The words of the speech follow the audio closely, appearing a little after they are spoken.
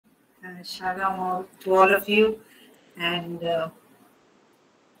Shalom to all of you, and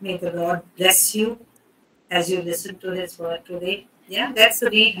may the Lord bless you as you listen to His word today. Yeah, that's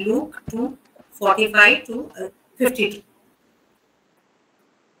read Luke 2:45 to 52.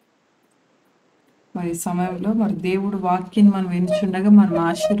 మరి సమయంలో మరి దేవుడు వాక్యాన్ని మనం వినుచుండగా మనం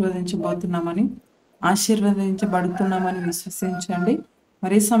ఆశీర్వదించబడుతున్నామని విశ్వసించండి.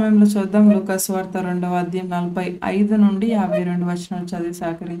 మరి ఈ సమయంలో చూద్దాం లూకాసు వార్త 2వ అధ్యాయం 45 నుండి 52 వచనాలు చదివి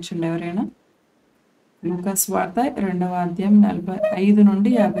సహకరించండి. ఎవరైనా లూకాసు వార్త 2వ అధ్యాయం 45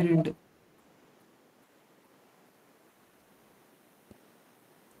 నుండి 52.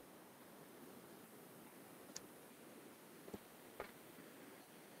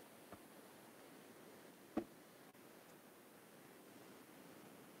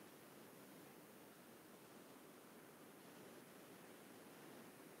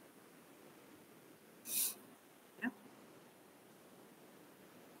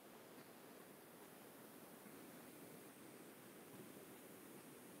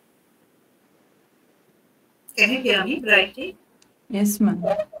 Can you hear me brightly? Yes ma'am.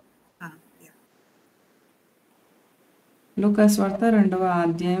 లూకాసు వార్త 2వ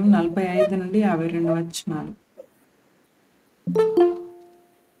అధ్యాయం 45 నుండి 52 వచనాలు.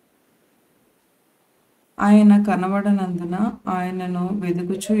 ఆయన కనబడనందున ఆయనను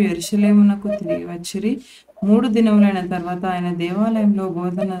వెదుకుచు యెరూషలేమునకు తిరిగి వచ్చిరి. 3 దినములైన తర్వాత ఆయన దేవాలయంలో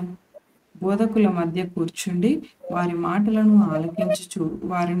బోధకుల మధ్య కూర్చుండి వారి మాటలను ఆలకించుచు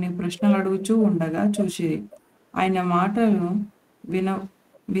వారిని ప్రశ్నలు అడుగుచూ ఉండగా చూసిరి. ఆయన మాటలు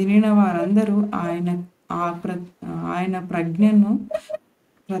వినిన వారందరూ ఆయన ప్రజ్ఞను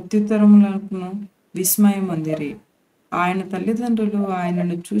ప్రత్యుత్తరములను విస్మయం పొందిరి. ఆయన తల్లిదండ్రులు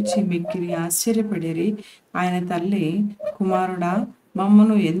ఆయనను చూచి మిక్కిలి ఆశ్చర్యపడిరి. ఆయన తల్లి, కుమారుడా,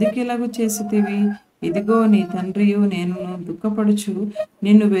 మమ్మను ఎందుకిలాగు చేసితివి? ఇదిగో నీ తండ్రియు నేను దుఃఖపడుచు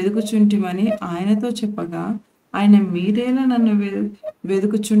నిన్ను వెదుకుచుంటిమని ఆయనతో చెప్పగా, ఆయన మీరేలా నన్ను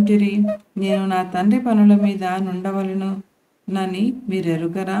వెదుకుచుంటిరి? నేను నా తండ్రి పనుల మీద నుండవలెనని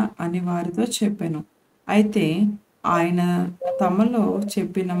మీరెరుగరా అని వారితో చెప్పెను. అయితే ఆయన తమతో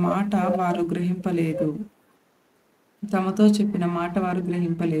చెప్పిన మాట వారు గ్రహింపలేదు.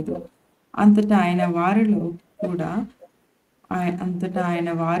 అంతటా ఆయన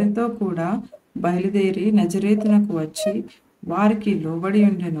వారితో కూడా బయలుదేరి నజరేతునకు వచ్చి వారికి లోబడి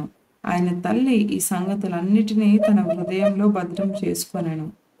ఉండెను. ఆయన తల్లి ఈ సంగతులన్నిటినీ తన హృదయంలో భద్రం చేసుకొనెను.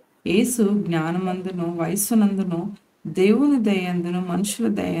 యేసు జ్ఞానమందును వయస్సునందును దేవుని దయందును మనుషుల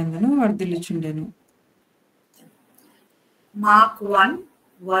దయందును వర్ధిల్లుచుండెను. Mark 1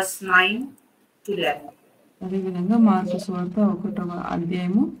 verse 9 to 11. అదేవిధంగా మార్కు సువార్త 1వ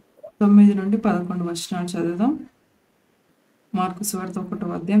అధ్యాయము 9 నుండి 11 వచనాలు చదువుదాం. మార్కు సువార్త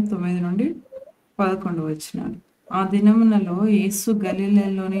 1వ అధ్యాయం 9 నుండి 11 వచనాలు. ఆ దినములలో యేసు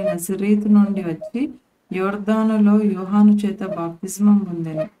గలిలయలోని నజరేతు నుండి వచ్చి యోర్దానులో యోహాను చేత బాప్తిస్మం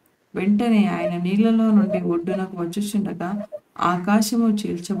పొందెను. వెంటనే ఆయన నీళ్లలో నుండి ఒడ్డునకు వచ్చుచుండగా ఆకాశము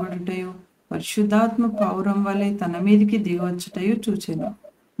చీల్చబడుటయు పరిశుద్ధాత్మ పౌరం వలె తన మీదికి దిగవచ్చుటయు చూచెను.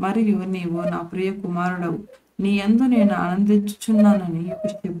 మరియు నీవు నా ప్రియ కుమారుడవు, నీ యందు నేను ఆనందించుచున్నానని ఒక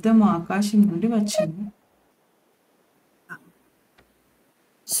శబ్దము ఆకాశం నుండి వచ్చింది.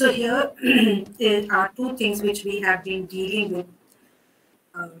 So here there are two things which we have been dealing with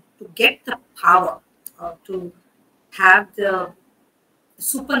to get the power, to have the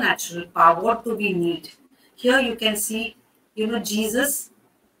supernatural power. What do we need? Here you can see, Jesus,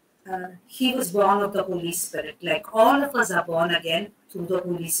 he was born of the Holy Spirit. Like all of us are born again through the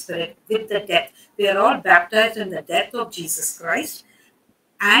Holy Spirit with the death. We are all baptized in the death of Jesus Christ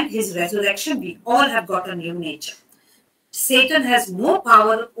and his resurrection. We all have got a new nature. Satan has no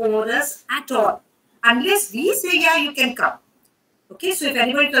power over us at all unless we say, yeah, you can come. Okay, so if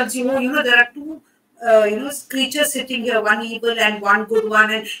anybody tells you, there are two creatures sitting here, one evil and one good one,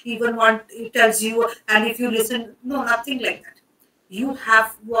 and even one tells you, and if you listen, no, nothing like that.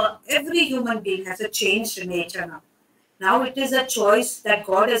 Every human being has a changed nature now. Now it is a choice that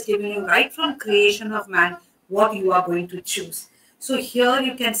God has given you right from creation of man, what you are going to choose. So here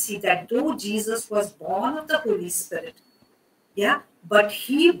you can see that though Jesus was born of the Holy Spirit, yeah, but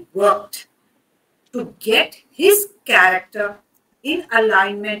he worked to get his character in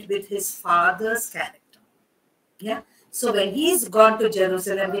alignment with his father's character. Yeah. So when he's gone to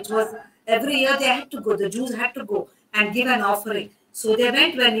Jerusalem, which was every year they had to go, the Jews had to go and give an offering. So they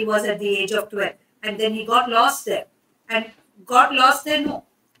went when he was at the age of 12, and then he got lost there. And got lost there? No.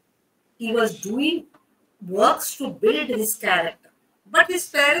 He was doing works to build his character. But his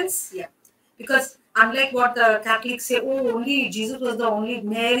parents, yeah. Because unlike what the Catholics say, oh, only Jesus was the only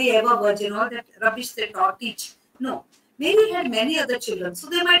Mary ever virgin, all that rubbish they teach. No. Mary had many other children. So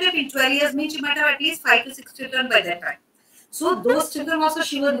there might have been 12 years, means she might have at least 5 to 6 children by that time. So those children also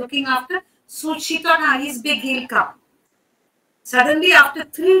she was looking after. So she thought, he's big, he'll come. Suddenly, after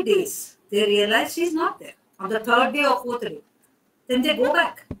 3 days, they realized she's not there. On the third day or fourth day. Then they go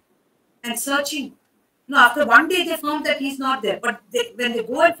back and searching. No, after 1 day they found that he's not there. But when they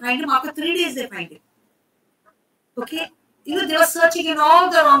go and find him, after 3 days they find him. Okay? They were searching in all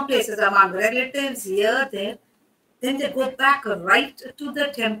the wrong places among relatives, here, there. Then they go back right to the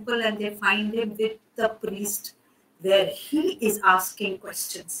temple and they find him with the priest where he is asking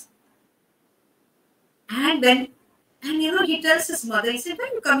questions. And he tells his mother, he said, why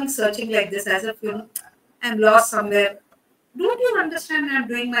are you coming searching like this as if, I'm lost somewhere. Don't you understand I'm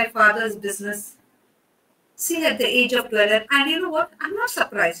doing my father's business? See, at the age of 12, and you know what? I'm not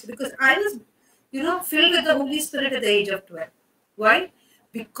surprised because I was, filled with the Holy Spirit at the age of 12. Why?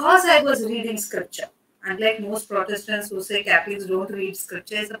 Because I was reading scripture. Unlike most Protestants who say Catholics don't read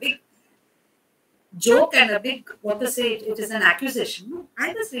scripture, it's a big joke and a big, it is an accusation. No,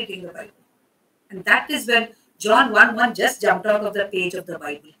 I was reading the Bible. And that is when John 1:1 just jumped out of the page of the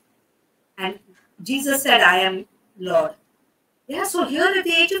Bible. And Jesus said, I am Lord. Yeah, so here at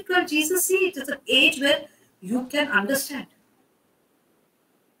the age of 12, Jesus, see, it is an age where you can understand.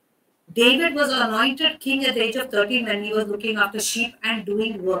 David was anointed king at the age of 13 when he was looking after sheep and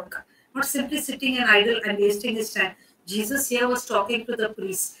doing work. Not simply sitting and idle and wasting his time. Jesus here was talking to the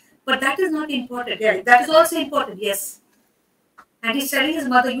priests. But that is not important. Yeah, that is also important, yes. And he's telling his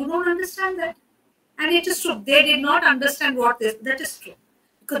mother, you don't understand that. And it is true. They did not understand what this. That is true.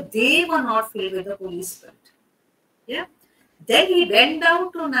 Because they were not filled with the Holy Spirit. Yeah. Then he went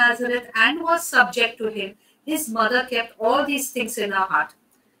down to Nazareth and was subject to him. His mother kept all these things in her heart.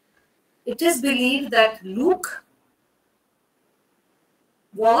 It is believed that Luke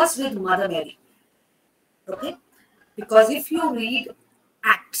was with Mother Mary. Okay? Because if you read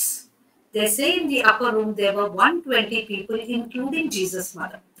Acts, they say in the upper room there were 120 people, including Jesus'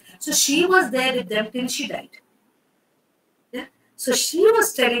 mother. So she was there with them till she died. Yeah? So she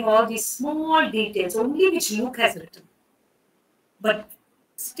was telling all these small details, only which Luke has written. But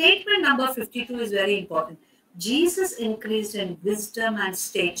statement number 52 is very important. Jesus increased in wisdom and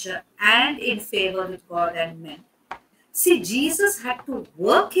stature and in favor with God and men. See, Jesus had to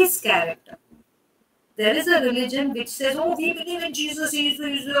work his character. There is a religion which says, oh, we believe in Jesus, he's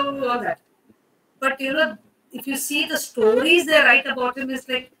all that. But if you see the stories they write about him, it's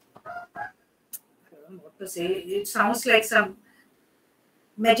like, I don't know what to say, it sounds like some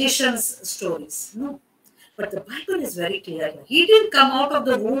magician's stories. No. But the Bible is very clear. He didn't come out of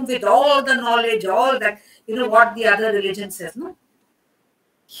the womb with all the knowledge, all that, what the other religion says. No.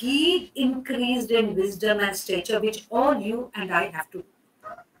 He increased in wisdom and stature, which all you and I have to do.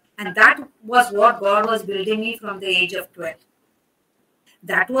 And that was what God was building me from the age of 12.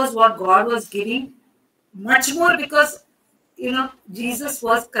 That was what God was giving much more because, Jesus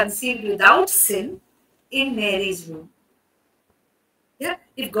was conceived without sin in Mary's womb. Yeah,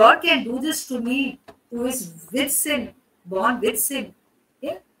 if God can do this to me, who is with sin, born with sin,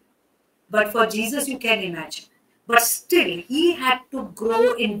 yeah. But for Jesus, you can imagine. But still, he had to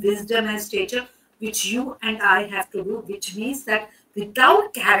grow in wisdom and stature, which you and I have to do, which means that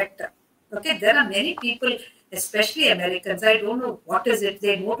without character, okay, there are many people, especially Americans, I don't know what is it,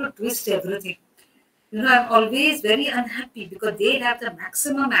 they know to twist everything. I'm always very unhappy because they have the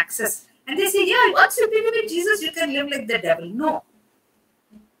maximum access. And they say, yeah, once you believe in Jesus, you can live like the devil. No.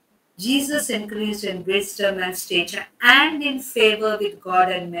 Jesus increased in wisdom and stature and in favor with God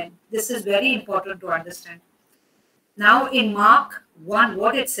and men. This is very important to understand. Now in Mark 1,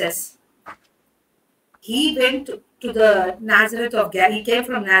 what it says, he went to the Nazareth of Galilee. He came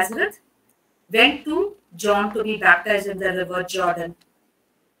from Nazareth, went to John to be baptized in the river Jordan.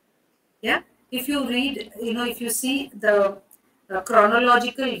 Yeah. If you read, if you see the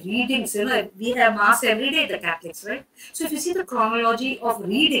chronological readings, we have Mass every day, the Catholics, right? So if you see the chronology of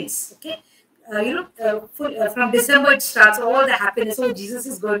readings, okay, from December it starts, all the happiness, oh, Jesus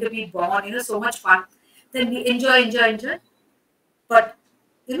is going to be born, so much fun. Then we enjoy. But,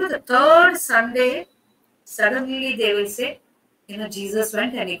 the third Sunday, suddenly they will say, Jesus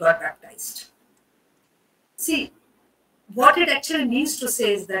went and he got baptized. See, what it actually means to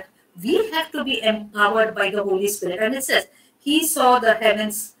say is that we have to be empowered by the Holy Spirit. And it says, he saw the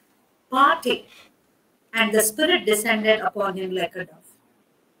heavens parting and the Spirit descended upon him like a dove.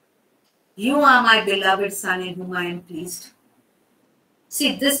 You are my beloved Son in whom I am pleased.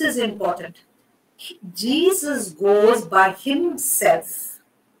 See, this is important. Jesus goes by himself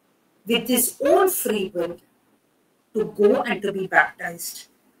with his own free will to go and to be baptized.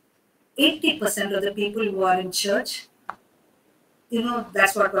 80% of the people who are in church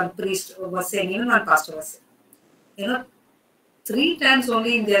That's what one priest was saying, even one pastor was saying. 3 times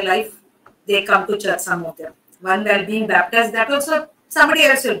only in their life they come to church, some of them. One while being baptized, that also somebody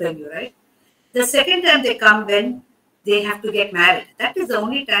else will bring you, right? The second time they come when they have to get married. That is the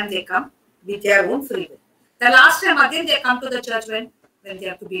only time they come with their own free will. The last time again they come to the church when they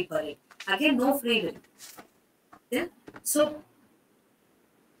have to be buried. Again, no free will. Yeah. So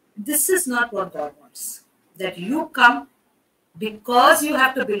this is not what God wants. That you come because you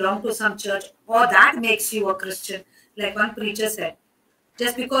have to belong to some church or that makes you a Christian. Like one preacher said,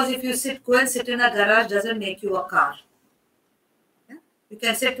 just because if you go and sit in a garage doesn't make you a car. Yeah? You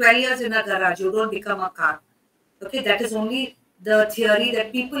can sit 12 years in a garage, you don't become a car. Okay, that is only the theory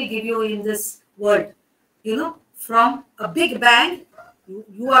that people give you in this world. From a big bang,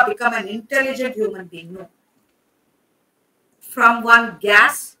 you are become an intelligent human being. No. From one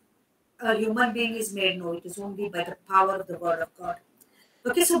gas, a human being is made. No, it is only by the power of the word of God.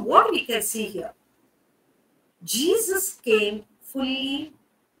 Okay, so what we can see here, Jesus came fully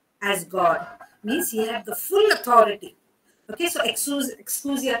as God, means he had the full authority. Okay, so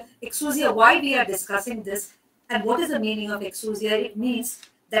exousia, why we are discussing this and what is the meaning of exousia? It means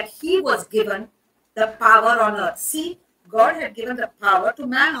that he was given the power on earth. See, God had given the power to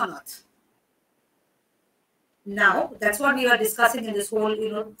man on earth. Now, that's what we are discussing in this whole,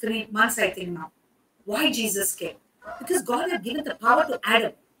 3 months, I think now. Why Jesus came? Because God had given the power to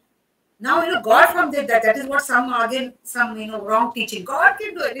Adam. Now, God from that is what some wrong teaching. God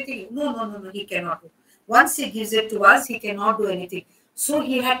can do anything. No, he cannot do. Once he gives it to us, he cannot do anything. So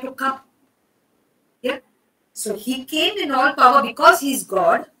he had to come. Yeah. So he came in all power because he's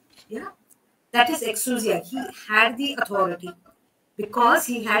God. Yeah. That is exousia. He had the authority because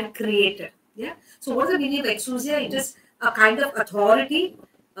he had created. Yeah. So what is the meaning of exousia? It is a kind of authority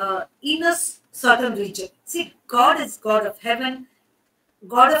in a certain region. See, God is God of heaven,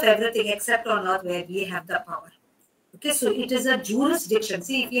 God of everything except on earth where we have the power. Okay, so it is a jurisdiction.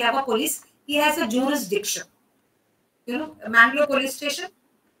 See, if you have a police, he has a jurisdiction. Mangalore police station,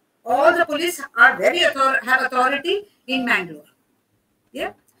 all the police are have authority in Mangalore.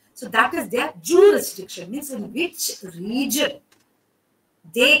 Yeah, so that is their jurisdiction, means in which region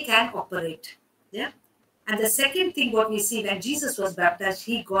they can operate. Yeah, and the second thing what we see when Jesus was baptized,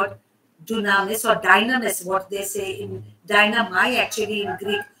 he got dunamis or dynamis, what they say in dynamai actually in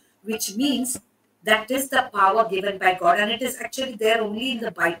Greek, which means that is the power given by God, and it is actually there only in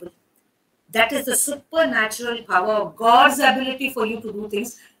the Bible. That is the supernatural power of God's ability for you to do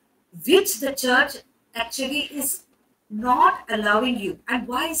things, which the church actually is not allowing you. And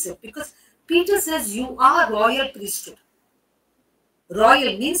why is it? Because Peter says you are royal priesthood.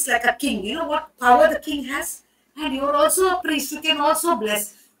 Royal means like a king. You know what power the king has? And you're also a priest. You can also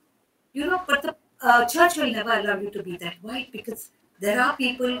bless. But the church will never allow you to be that. Why? Because there are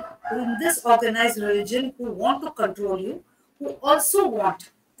people in this organized religion who want to control you, who also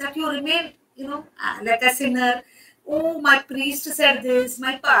want that you remain, like a sinner. Oh, my priest said this,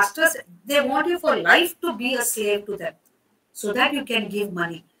 my pastor said. They want you for life to be a slave to them so that you can give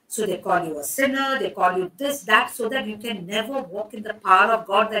money. So they call you a sinner, they call you this, that, so that you can never walk in the power of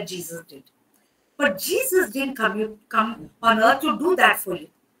God that Jesus did. But Jesus didn't come on earth to do that for you.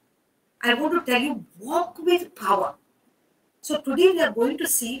 I want to tell you, walk with power. So today we are going to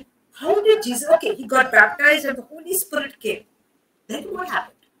see how did Jesus, okay, he got baptized and the Holy Spirit came. Then what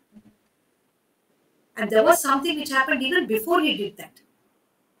happened? And there was something which happened even before he did that.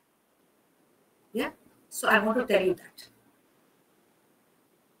 Yeah. So I want to tell you that.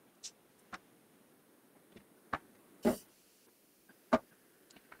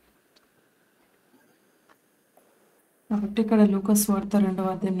 కాబట్టి ఇక్కడ లూకాసు వార్త 2వ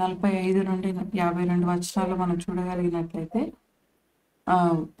అధ్యాయం 45 నుండి 52 వచనాలు మనం చూడగలిగినట్లయితే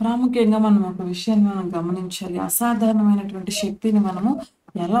ప్రాముఖ్యంగా మనం ఒక విషయాన్ని మనం గమనించాలి. అసాధారణమైనటువంటి శక్తిని మనము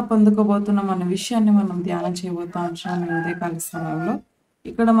ఎలా పొందుకోబోతున్నాం అనే విషయాన్ని మనం ధ్యానం చేయబోతాం అంటున్నాం ఈ ఉదయకాల సమయంలో.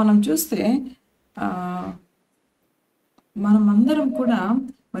 ఇక్కడ మనం చూస్తే మనమందరం కూడా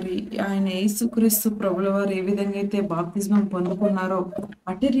మరి ఆయన యేసుక్రీస్తు ప్రభుల వారు ఏ విధంగా అయితే బాప్తిజం పొందుకున్నారో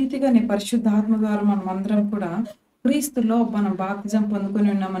అదే రీతిగా పరిశుద్ధాత్మ ద్వారా మనమందరం కూడా క్రీస్తులో మనం బాప్తిజం పొందుకొని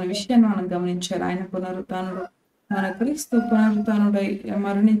ఉన్నాం అనే విషయాన్ని మనం గమనించాలి. ఆయన పునరుత్థానుడు, మన క్రీస్తు పునరుత్థానుడై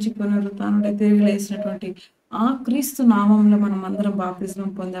మరణించి పునరుత్థానుడై తిరిగి లేచినటువంటి ఆ క్రీస్తు నామంలో మనం అందరం బాప్తిజం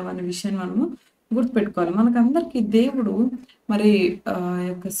పొందామనే విషయాన్ని మనము గుర్తుపెట్టుకోవాలి. మనకందరికీ దేవుడు మరి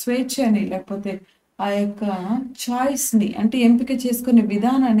యొక్క స్వేచ్ఛని లేకపోతే ఆ యొక్క చాయిస్ ని అంటే ఎంపిక చేసుకునే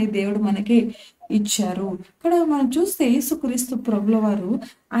విధానాన్ని దేవుడు మనకి ఇచ్చారు. ఇక్కడ మనం చూస్తే యేసుక్రీస్తు ప్రభుల వారు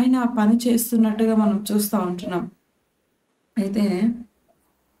ఆయన పని చేస్తున్నట్టుగా మనం చూస్తూ ఉంటున్నాం. అయితే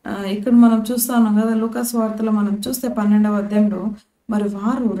ఇక్కడ మనం చూస్తా ఉన్నాం కదా, లూకాసు వార్తలో మనం చూస్తే 12వ అధ్యాయంలో మరి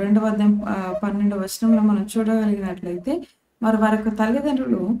వారు 2వ అధ్యాయం 12వ వచనంలో మనం చూడగలిగినట్లయితే మరి వారి యొక్క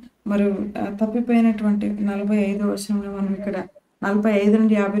తల్లిదండ్రులు మరి తప్పిపోయినటువంటి 45వ వచనంలో మనం ఇక్కడ 45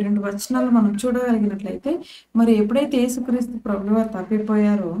 నుండి 52 వచనాలు మనం చూడగలిగినట్లయితే మరి ఎప్పుడైతే యేసుక్రీస్తు ప్రభువు వారు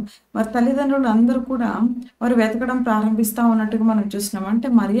తప్పిపోయారో మరి తల్లిదండ్రులు అందరూ కూడా వారు వెతకడం ప్రారంభిస్తా ఉన్నట్టుగా మనం చూస్తున్నాం. అంటే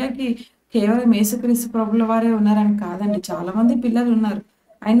మరియాకి కేవలం యేసుక్రీస్తు ప్రభుల వారే ఉన్నారని కాదండి, చాలా మంది పిల్లలు ఉన్నారు.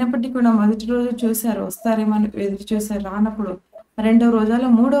 అయినప్పటికీ కూడా మొదటి రోజు చూశారు, వస్తారేమో అని ఎదురు చూశారు, రానప్పుడు రెండవ రోజుల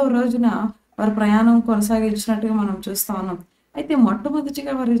మూడవ రోజున వారి ప్రయాణం కొనసాగించినట్టుగా మనం చూస్తా ఉన్నాం. అయితే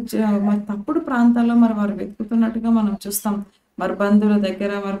మొట్టమొదటిగా మరి తప్పుడు ప్రాంతాల్లో మరి వారు వెతుకుతున్నట్టుగా మనం చూస్తాం. మరి బంధువుల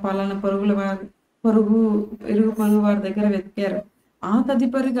దగ్గర, మరి పలానా ఇరుగు పొరుగు వారి దగ్గర వెతికారు. ఆ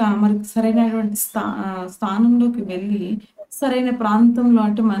తదుపరిగా మరి సరైనటువంటి స్థానంలోకి వెళ్ళి సరైన ప్రాంతంలో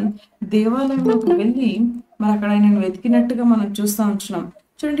అంటే మన దేవాలయంలోకి వెళ్ళి మరి అక్కడ ఆయన వెతికినట్టుగా మనం చూస్తూ ఉంటున్నాం.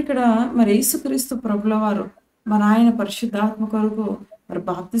 చూడండి, ఇక్కడ మరి యేసుక్రీస్తు ప్రభుల వారు మరి ఆయన పరిశుద్ధాత్మ కొరకు మరి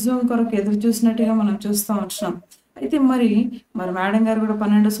బాప్తిజం కొరకు ఎదురు చూసినట్టుగా మనం చూస్తూ ఉంటున్నాం. అయితే మరి మేడం గారు కూడా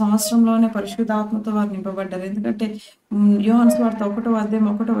 12 సంవత్సరంలోనే పరిశుద్ధాత్మతో వారు నింపబడ్డారు. ఎందుకంటే యోహాను సువార్త 1వ అధ్యాయం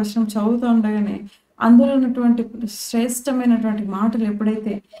 1వ వచనం చదువుతూ ఉండగానే అందులో ఉన్నటువంటి శ్రేష్టమైనటువంటి మాటలు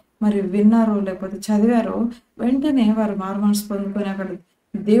ఎప్పుడైతే మరి విన్నారో లేకపోతే చదివారో వెంటనే వారు మారుమనసు పొందుకొని అక్కడ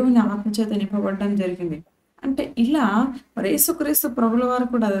దేవుని ఆత్మచేత నింపబడడం జరిగింది. అంటే ఇలా మరి యేసుక్రీస్తు ప్రభుల వారు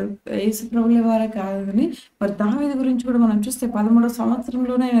కూడా యేసు ప్రభుల వారే కాదు కానీ మరి దావీదు గురించి కూడా మనం చూస్తే 13వ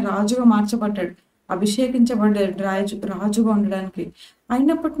సంవత్సరంలోనే ఆయన రాజుగా మార్చబడ్డాడు, అభిషేకించబడ్డాడు రాజుగా ఉండడానికి.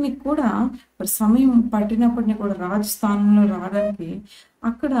 అయినప్పటికీ కూడా మరి సమయం పట్టినప్పటికీ కూడా రాజు స్థానంలో రావడానికి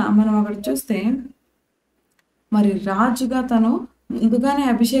అక్కడ చూస్తే మరి రాజుగా తను ముందుగానే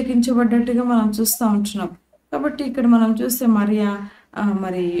అభిషేకించబడ్డట్టుగా మనం చూస్తూ ఉంటున్నాం. కాబట్టి ఇక్కడ మనం చూస్తే మరియా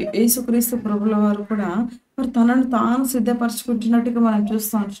మరి యేసుక్రీస్తు ప్రభుల వారు కూడా మరి తనను తాను సిద్ధపరచుకుంటున్నట్టుగా మనం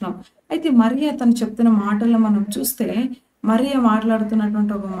చూస్తూ ఉంటున్నాం. అయితే మరియా తను చెప్తున్న మాటల్లో మనం చూస్తే మరియా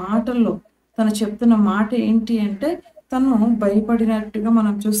మాట్లాడుతున్నటువంటి ఒక మాటల్లో తను చెప్తున్న మాట ఏంటి అంటే తను భయపడినట్టుగా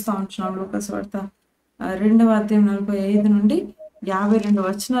మనం చూస్తూ ఉంటున్నాం. లూకాసు వార్త 2వ అధ్యాయం 45 నుండి 52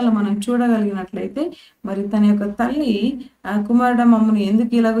 వచనాలు మనం చూడగలిగినట్లయితే మరి తన యొక్క తల్లి, కుమారుడ మమ్మల్ని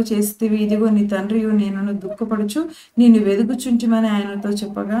ఎందుకు ఇలాగో చేస్తేవి, ఇదిగో నీ తండ్రియు నేను దుఃఖపడుచు నేను వెదుగుచుంటిమని ఆయనతో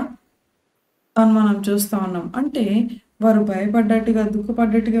చెప్పగా అని మనం చూస్తూ ఉన్నాం. అంటే వారు భయపడ్డట్టుగా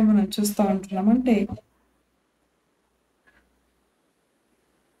దుఃఖపడ్డట్టుగా మనం చూస్తూ ఉంటున్నాం. అంటే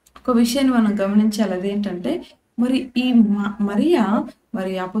ఒక విషయాన్ని మనం గమనించాలి, అదేంటంటే మరి ఈ మరియా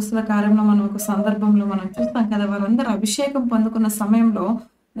మరి అపొస్తల కార్యంలో మనం ఒక సందర్భంలో మనం చూస్తాం కదా, వారందరూ అభిషేకం పొందుకున్న సమయంలో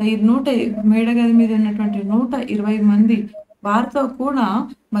ఈ మేడగది మీద ఉన్నటువంటి 120 మంది వారితో కూడా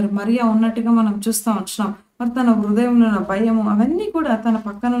మరి మరియా ఉన్నట్టుగా మనం చూస్తూ ఉంటున్నాం. మరి తన హృదయంలో ఉన్న భయము అవన్నీ కూడా తన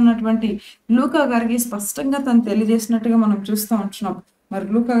పక్కన ఉన్నటువంటి లూకా గారికి స్పష్టంగా తను తెలియజేసినట్టుగా మనం చూస్తూ ఉంటున్నాం. మరి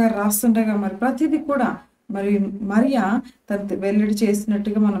లూకా గారు రాస్తుండగా మరి ప్రతిదీ కూడా మరి మరియా తను వెల్లడి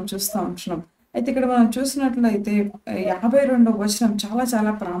చేసినట్టుగా మనం చూస్తూ ఉంటున్నాం. అయితే ఇక్కడ మనం చూసినట్లయితే 52వ వచనం చాలా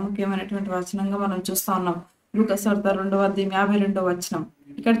చాలా ప్రాముఖ్యమైనటువంటి వచనంగా మనం చూస్తా ఉన్నాం. లూకాసు వార్త 2వ అధ్యాయం 52వ వచనం.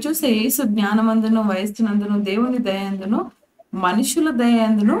 ఇక్కడ చూస్తే యేసు జ్ఞానమందును వయస్సునందును దేవుని దయందును మనుషుల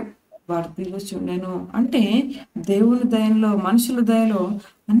దయందును వర్ధిల్లుచుండెను. అంటే దేవుని దయంలో మనుషుల దయలో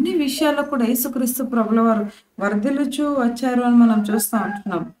అన్ని విషయాల్లో కూడా యేసుక్రీస్తు ప్రభుల వారు వర్ధిల్లుచు వచ్చారు అని మనం చూస్తూ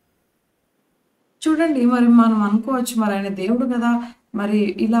ఉంటున్నాం. చూడండి, మరి మనం అనుకోవచ్చు మరి ఆయన దేవుడు కదా, మరి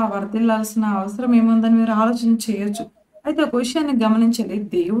ఇలా వర్ధిల్లాల్సిన అవసరం ఏముందని మీరు ఆలోచన చేయొచ్చు. అయితే ఒక విషయాన్ని గమనించాలి,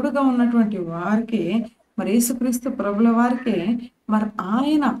 దేవుడుగా ఉన్నటువంటి వారికే మరి యేసుక్రీస్తు ప్రభుల వారికే మరి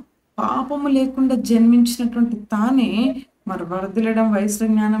ఆయన పాపము లేకుండా జన్మించినటువంటి తానే మరి వర్ధిల్లడం వయసు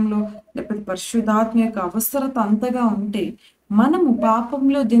జ్ఞానంలో లేకపోతే పరిశుద్ధాత్మ యొక్క అవసరత అంతగా ఉంటే మనము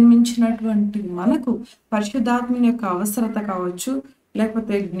పాపంలో జన్మించినటువంటి మనకు పరిశుద్ధాత్మ యొక్క అవసరత కావచ్చు,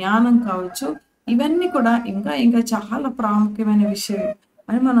 లేకపోతే జ్ఞానం కావచ్చు, ఇవన్నీ కూడా ఇంకా ఇంకా చాలా ప్రాముఖ్యమైన విషయం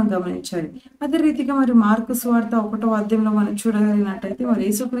అని మనం గమనించాలి. అదే రీతిగా మరి మార్కు సువార్త 1వ అధ్యాయంలో మనం చూడగలిగినట్టయితే మరి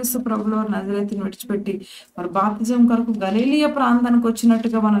యేసుక్రీస్తు ప్రభుల వారు నజరేతుని విడిచిపెట్టి మరి బాప్తిజం కొరకు గలీలియా ప్రాంతానికి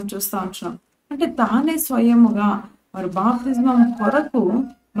వచ్చినట్టుగా మనం చూస్తూ ఉంటున్నాం. అంటే తానే స్వయముగా మరి బాప్తిజం కొరకు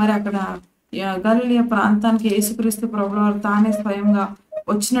మరి అక్కడ గలీలియా ప్రాంతానికి యేసుక్రీస్తు ప్రభుల వారు తానే స్వయంగా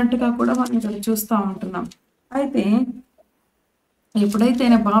వచ్చినట్టుగా కూడా మనం ఇక్కడ చూస్తూ ఉంటున్నాం. అయితే ఎప్పుడైతే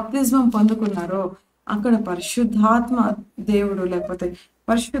ఆయన బాప్తిజం పొందుకున్నారో అక్కడ పరిశుద్ధాత్మ దేవుడు లేకపోతే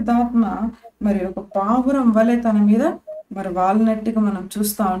పరిశుద్ధాత్మ మరి ఒక పావురం వలె తన మీద మరి వాలినట్టుగా మనం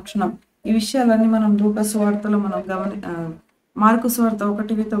చూస్తూ ఉంటున్నాం. ఈ విషయాలన్నీ మనం లూకాసు వార్తలో మనం మార్కు సువార్త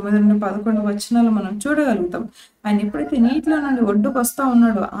 1:9 నుండి 11 వచనాలు మనం చూడగలుగుతాం. ఆయన ఎప్పుడైతే నీటిలో నుండి ఒడ్డుకు వస్తా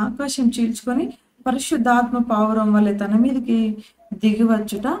ఉన్నాడో ఆకాశం చీల్చుకొని పరిశుద్ధాత్మ పావురం వలె తన మీదకి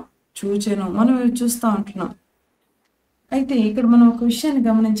దిగివచ్చుట చూచెను మనం చూస్తూ ఉంటున్నాం. అయితే ఇక్కడ మనం ఒక విషయాన్ని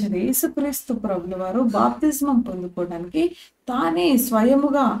గమనించాలి. యేసుక్రీస్తు ప్రభుల వారు బాప్తిస్మం పొందుకోవడానికి తానే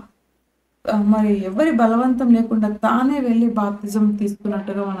స్వయముగా మరి ఎవరి బలవంతం లేకుండా తానే వెళ్ళి బాప్తిజం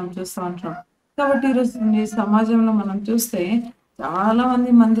తీసుకున్నట్టుగా మనం చూస్తూ ఉంటున్నాం. కాబట్టి ఈరోజు ఈ సమాజంలో మనం చూస్తే చాలా మంది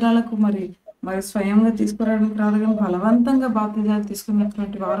మందిరాలకు మరి స్వయంగా తీసుకురావడానికి రాదు కానీ బలవంతంగా బాప్తిజాలు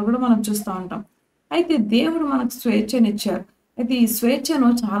తీసుకున్నటువంటి వారు కూడా మనం చూస్తూ ఉంటాం. అయితే దేవుడు మనకు స్వేచ్ఛనిచ్చారు. అయితే ఈ స్వేచ్ఛను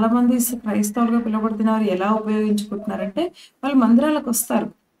చాలా మంది క్రైస్తవులుగా పిలువబడుతున్న వారు ఎలా ఉపయోగించుకుంటున్నారంటే వాళ్ళు మందిరాలకు వస్తారు.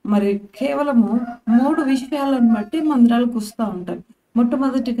 మరి కేవలము 3 విషయాలను బట్టి మందిరాలకు వస్తా ఉంటారు.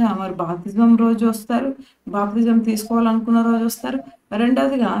 మొట్టమొదటిగా మరి బాప్తిజం రోజు వస్తారు. బాప్తిజం తీసుకోవాలనుకున్న రోజు వస్తారు.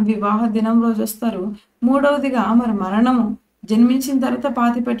 రెండవదిగా వివాహ దినం రోజు వస్తారు. మూడవదిగా మరి మరణము జన్మించిన తర్వాత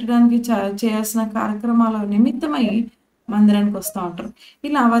పాతి పెట్టడానికి చేయాల్సిన కార్యక్రమాల నిమిత్తమై మందిరానికి వస్తూ ఉంటారు.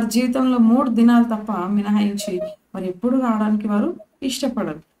 ఇలా వారి జీవితంలో 3 దినాలు తప్ప మినహాయించి మరి ఎప్పుడు రావడానికి వారు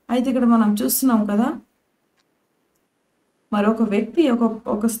ఇష్టపడరు. అయితే ఇక్కడ మనం చూస్తున్నాం కదా, మరొక వ్యక్తి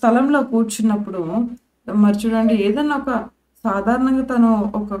ఒక స్థలంలో కూర్చున్నప్పుడు మరి చూడండి, ఏదన్నా ఒక సాధారణంగా తను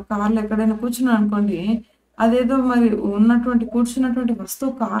ఒక కార్లో ఎక్కడైనా కూర్చున్నాడు అనుకోండి, అదేదో మరి కూర్చున్నటువంటి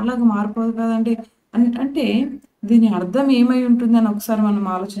వస్తువు కార్లాగా మారిపోదు కదండి. అంటే దీని అర్థం ఏమై ఉంటుందని ఒకసారి మనం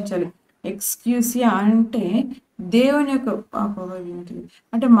ఆలోచించాలి. ఎక్స్క్యూసియా అంటే దేవుని యొక్క ఏంటిది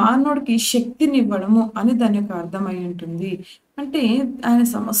అంటే మానవుడికి శక్తిని ఇవ్వడము అని దాని యొక్క అర్థమై ఉంటుంది. అంటే ఆయన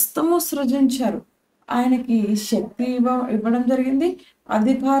సమస్తము సృజించారు. ఆయనకి శక్తి ఇవ్వడం జరిగింది.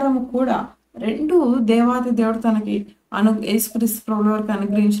 అధికారము కూడా 2 దేవాది దేవుడు తనకి యేసుక్రీస్తు ప్రభుల వారికి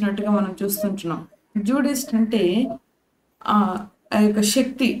అనుగ్రహించినట్టుగా మనం చూస్తుంటున్నాం. జూడిస్ట్ అంటే ఆ యొక్క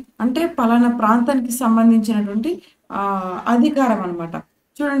శక్తి అంటే పలానా ప్రాంతానికి సంబంధించినటువంటి అధికారం అన్నమాట.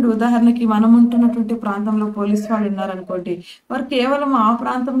 చూడండి, ఉదాహరణకి మనం ఉంటున్నటువంటి ప్రాంతంలో పోలీసు వాళ్ళు ఉన్నారనుకోండి, వారు కేవలం ఆ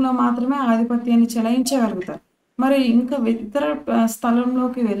ప్రాంతంలో మాత్రమే ఆధిపత్యాన్ని చెలాయించగలుగుతారు. మరి ఇంకా ఇతర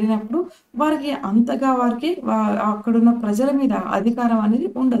స్థలంలోకి వెళ్ళినప్పుడు వారికి అక్కడున్న ప్రజల మీద అధికారం అనేది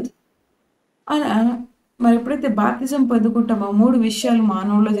ఉండదు. అలా మరి ఎప్పుడైతే బాప్తిజం పొందుకుంటామో 3 విషయాలు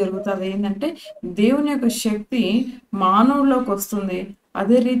మానవుల్లో జరుగుతాయి. ఏంటంటే దేవుని యొక్క శక్తి మానవుల్లోకి వస్తుంది.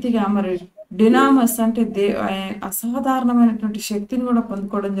 అదే రీతిగా మరి డినామస్ అంటే అసాధారణమైనటువంటి శక్తిని కూడా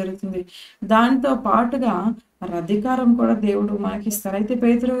పొందుకోవడం జరుగుతుంది. దానితో పాటుగా మరి అధికారం కూడా దేవుడు మనకిస్తారు. అయితే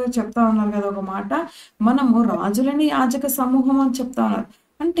పేతురు చెప్తా ఉన్నారు కదా ఒక మాట, మనము రాజులని యాజక సమూహం అని చెప్తా ఉన్నారు.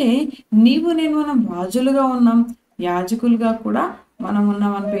 అంటే మనం రాజులుగా ఉన్నాం, యాజకులుగా కూడా మనం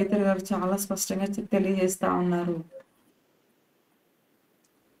ఉన్నామని పేతురు గారు చాలా స్పష్టంగా తెలియజేస్తా ఉన్నారు.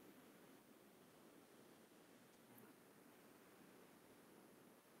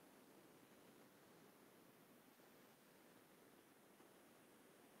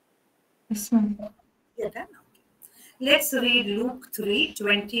 Let's read Luke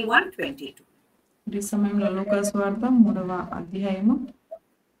 3:21-22. ఈ సమయంలో లూకా సువార్త 3వ అధ్యాయము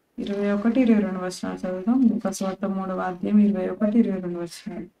 21-22 వచనాలు చదువుదాం. లూకా సువార్త 3వ అధ్యాయం 21-22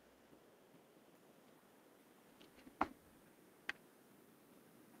 వచనాలు.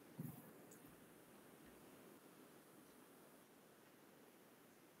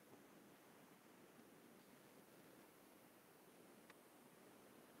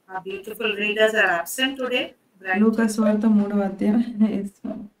 Our beautiful readers are absent today. లూకా సువార్త 3వ అధ్యాయం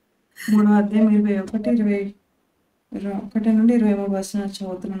 21-23 వచనాలు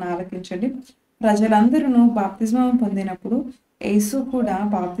చదువుతున్నాను, ఆలకించండి. ప్రజలందరూ బాప్తిస్మం పొందినప్పుడు యేసు కూడా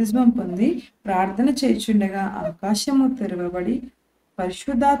బాప్తిస్మం పొంది ప్రార్థన చేయుచుండగా ఆకాశము తెరవబడి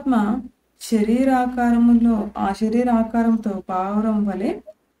పరిశుద్ధాత్మ శరీరాకారంతో పావురం వలె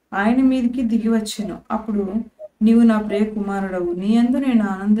ఆయన మీదకి దిగి వచ్చెను. అప్పుడు నీవు నా ప్రియ కుమారుడవు, నీ యందు నేను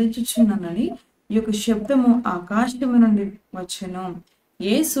ఆనందించుచున్నానని ఈ యొక్క శబ్దము ఆకాశము నుండి వచ్చెను.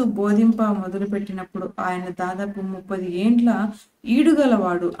 యేసు బోధింప మొదలుపెట్టినప్పుడు ఆయన దాదాపు 30 ఏండ్ల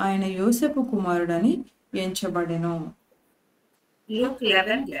ఈడుగలవాడు. ఆయన యోసేపు కుమారుడని ఎంచబడెను.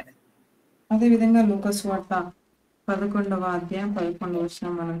 అదేవిధంగా లూకా సువార్త 11వ అధ్యాయం 11వ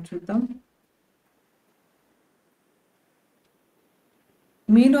వచనం మనం చూద్దాం.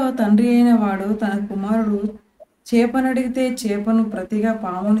 మీలో తండ్రి అయిన వాడు తన కుమారుడు చేపనడిగితే చేపను ప్రతిగా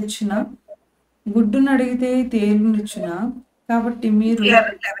పామునిచ్చున, గుడ్డును అడిగితే తేలునిచ్చున. కాబట్టి మీరు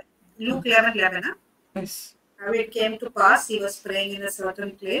Luke 11:11. Yes. How it came to pass, he was praying in a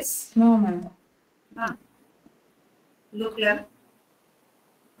certain place. No, ma'am. Luke 11.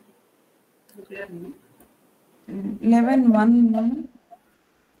 Luke 11. 11:1.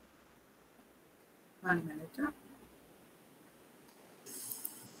 1 minute.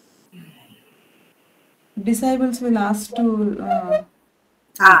 Disciples will ask to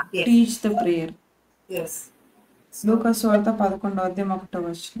Yes. teach the prayer. Yes. లూకా సువార్త 11వ అధ్యాయం 1వ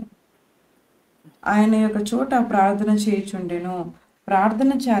వచనం. ఆయన యొక్క చోట ప్రార్థన చేయుచుండెను.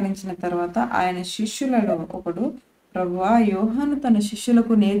 ప్రార్థన చాలించిన తర్వాత ఆయన శిష్యులలో ఒకడు ప్రభువా, యోహాను తన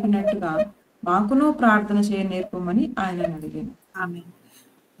శిష్యులకు నేర్పినట్టుగా మాకును ప్రార్థన చేయ నేర్పమని ఆయనను అడిగాను. Amen.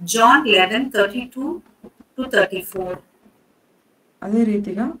 John 11:32-34. అదే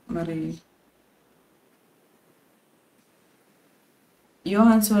రీతిగా మరి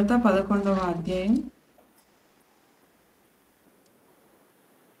యోహాను సువార్త 11వ అధ్యాయం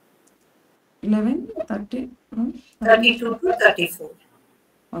 32-34.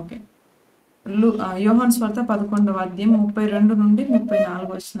 ఓకే. యోహాను సువార్త 11వ అధ్యాయం 32 నుండి 34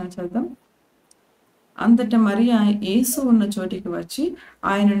 వచనాలు చదువుదాం. అంతటా మరియా యేసు ఉన్న చోటికి వచ్చి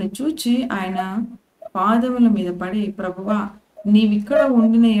ఆయనను చూచి ఆయన పాదముల మీద పడి, ప్రభువా, నీవిక్కడ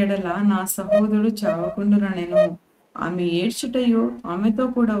ఉండిన ఎడల నా సహోదరుడు చావకుండునెను. ఆమె ఏడ్చుటయో ఆమెతో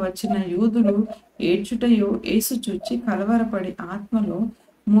కూడా వచ్చిన యూదులు ఏడ్చుటయో యేసు చూచి కలవరపడి ఆత్మలో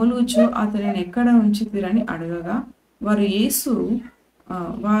మూలుగుచు అతనిని ఎక్కడ ఉంచితిరని అడగగా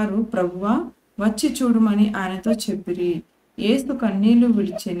వారు ప్రభువా వచ్చి చూడమని ఆయనతో చెప్పిరి. యేసు కన్నీళ్లు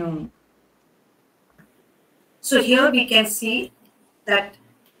విడిచెను. So here we can see that,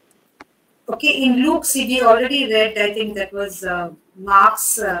 okay, in Luke, see, we already read, I think that was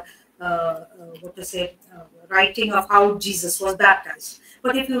Mark's, writing of how Jesus was baptized.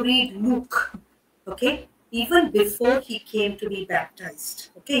 But if you read Luke, okay, even before he came to be baptized,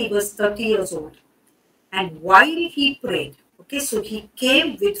 okay, he was 30 years old. And while he prayed, okay, so he came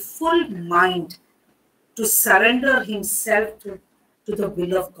with full mind to surrender himself to the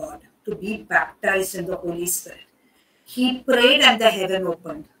will of God, to be baptized in the Holy Spirit. He prayed and the heaven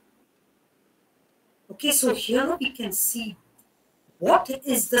opened. Okay, so here we can see what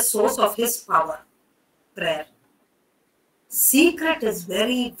is the source of his power. Prayer. Secret is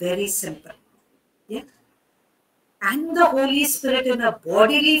very, very simple. Yeah. And the Holy Spirit in a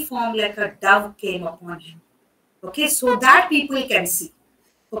bodily form like a dove came upon him. Okay, so that people can see.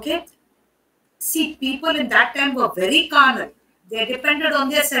 Okay. See, people in that time were very carnal. They depended on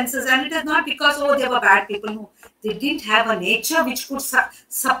their senses, and it is not because, oh, they were bad people. No, they didn't have a nature which could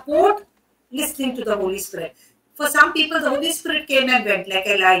support listening to the Holy Spirit. For some people, the Holy Spirit came and went, like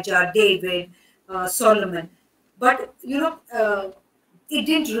Elijah, David, Solomon. But, it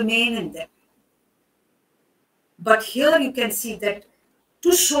didn't remain in them. But here you can see that to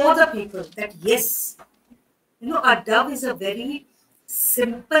show the people that, yes, a dove is a very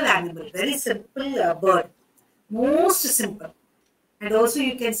simple animal, very simple bird, most simple. And also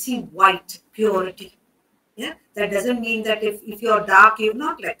you can see white, purity. Yeah, that doesn't mean that if you're dark, you're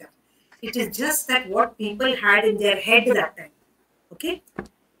not like that. It is just that what people had in their head that time. Okay,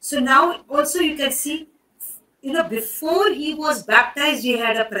 so now also you can see, before he was baptized, he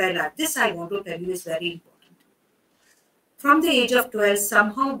had a prayer life. This I want to tell you is very important. From the age of 12,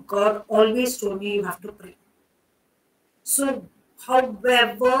 somehow God always told me you have to pray. So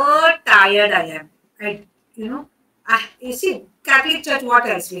however tired I am, you see, Catholic Church, what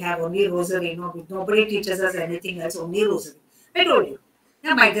else we have? Only rosary, nobody teaches us anything else, only rosary. I told you.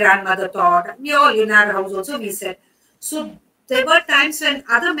 Yeah, my grandmother taught, we all in our house also we said. So there were times when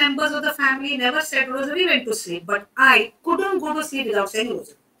other members of the family never said rosary, went to sleep, but I couldn't go to sleep without saying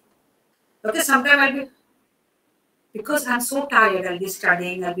rosary. Okay, sometimes I'll be, because I'm so tired, I'll be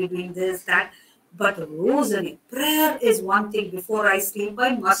studying, I'll be doing this, that. But rosary, prayer is one thing before I sleep,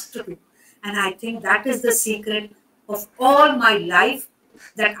 I must do. And I think that is the secret of all my life,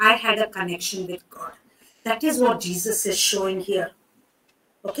 that I had a connection with God. That is what Jesus is showing here.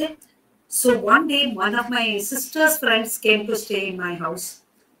 Okay. So one day, one of my sister's friends came to stay in my house.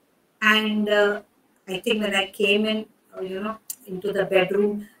 And I think when I came in, into the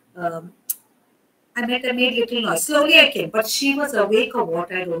bedroom, I made little noise. Slowly I came, but she was awake or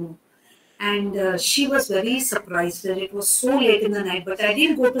what, I don't know. And she was very surprised that it was so late in the night, but I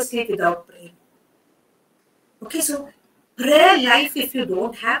didn't go to sleep without praying. Okay, so prayer life, if you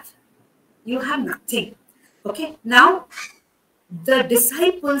don't have, you have nothing. Okay, now the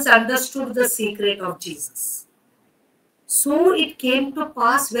disciples understood the secret of Jesus. So it came to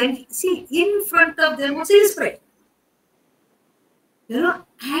pass when, see, in front of them was his prayer.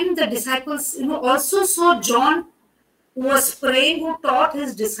 And the disciples, also saw John, who was praying, who taught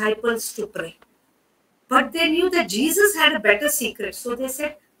his disciples to pray. But they knew that Jesus had a better secret. So they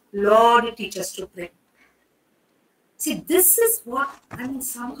said, Lord, teach us to pray. See, this is what,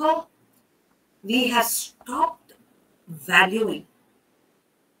 somehow we have stopped valuing.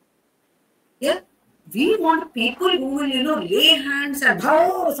 Yeah, we want people who will, lay hands and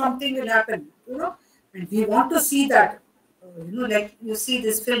something will happen, and we want to see that, like you see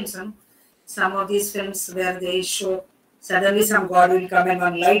these films, some of these films where they show suddenly some God will come and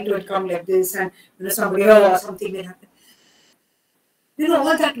one light will come like this, and somebody or something will happen.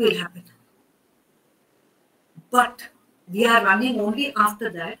 All that will happen. But we are running only after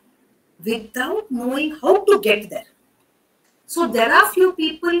that without knowing how to get there. So there are few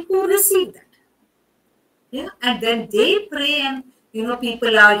people who receive that. Yeah, and then they pray and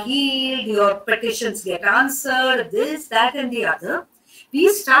people are healed, your petitions get answered, this, that, and the other.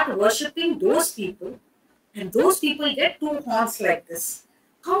 We start worshipping those people, and those people get two horns like this.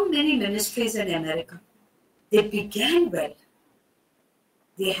 How many ministries in America? They began well.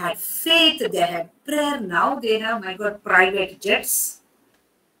 They had faith, they had prayer. Now they have, my God, private jets.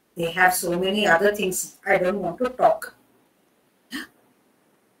 They have so many other things I don't want to talk.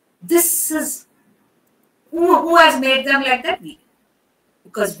 This is who has made them like that? We.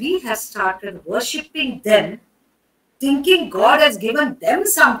 Because we have started worshipping them, thinking God has given them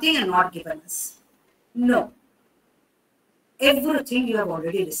something and not given us. No. Everything you have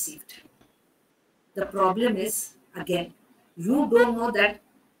already received. The problem is, again, you don't know that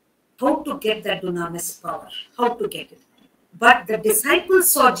how to get that dunamis power, how to get it. But the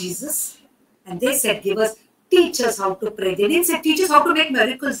disciples saw Jesus and they said, teach us how to pray. They didn't say, teach us how to make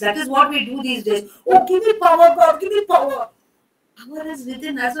miracles. That is what we do these days. Oh, give me power, God, give me power. Power is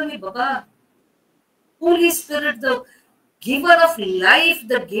within us only, Baba. Holy Spirit, the giver of life,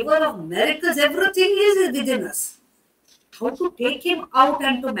 the giver of miracles, everything is within us. How to take him out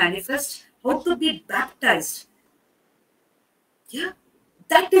and to manifest, how to be baptized. Yeah,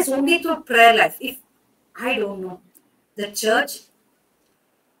 that is only through prayer life. If I don't know, the church,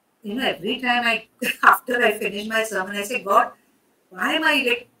 every time after I finish my sermon, I say, God, why am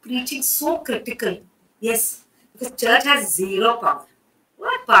I preaching so critical? Yes, because church has zero power.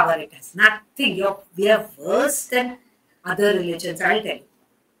 What power it has? Nothing. We are worse than other religions, I'll tell you.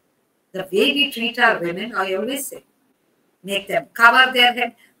 The way we treat our women, I always say, make them cover their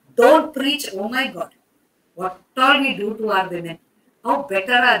head. Don't preach, oh my God. What all we do to our women. How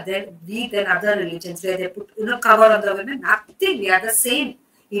better are we than other religions where they put cover on the women? Nothing. We are the same,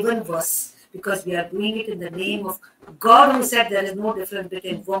 even worse. Because we are doing it in the name of God, who said there is no difference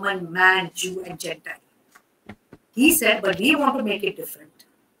between woman, man, Jew and Gentile. He said, but we want to make it different.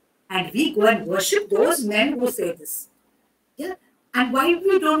 And we go and worship those men who say this. Yeah. And why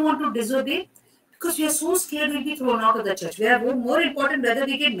we don't want to disobey? Because we are so scared we'll be thrown out of the church. We are more important whether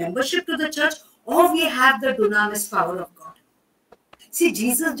we get membership to the church or we have the dunamis power of God. See,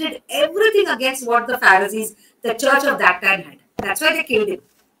 Jesus did everything against what the Pharisees, the church of that time had. That's why they killed him.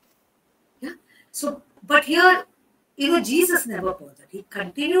 Yeah. So, but here, Jesus never bothered. He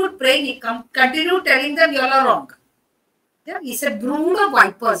continued praying. He continued telling them, you all are wrong. Yeah. He said, brood of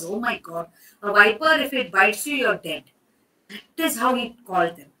vipers. Oh my God. A viper, if it bites you, you're dead. That is how he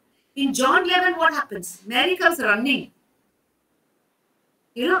called them. In John 11, what happens? Mary comes running.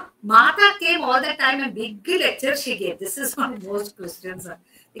 Martha came all the time and big lecture she gave. This is what most Christians are.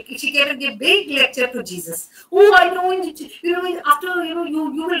 She came and gave big lecture to Jesus. Oh, I know, after,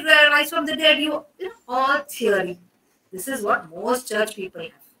 you will rise from the dead. All theory. This is what most church people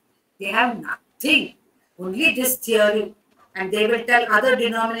have. They have nothing. Only this theory. And they will tell other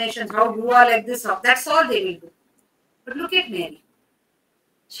denominations how you are like this. That's all they will do. But look at Mary.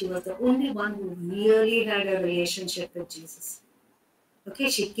 She was the only one who really had a relationship with Jesus. Okay,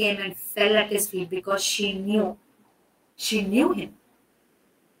 she came and fell at his feet because she knew him.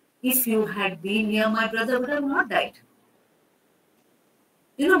 If you had been here, my brother would have not died.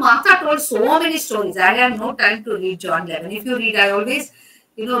 Martha told so many stories. I have no time to read John 11. If you read, I always,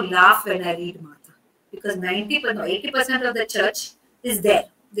 laugh when I read Martha. Because 80% of the church is there.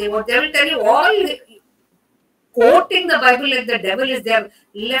 They will tell you all, quoting the Bible like the devil is their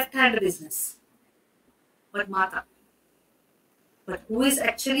left-hand business. But Martha. But who is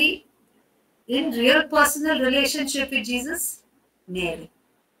actually in real personal relationship with Jesus? Mary.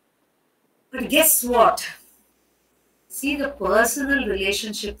 But guess what? See the personal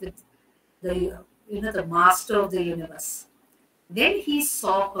relationship with the master of the universe. Then he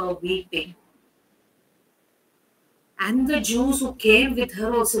saw her weeping. And the Jews who came with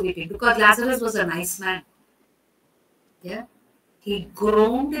her also weeping. Because Lazarus was a nice man. Yeah. He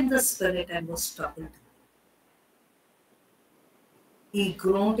groaned in the spirit and was troubled. He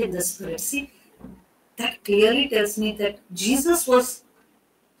groaned in the spirit. See, that clearly tells me that Jesus was,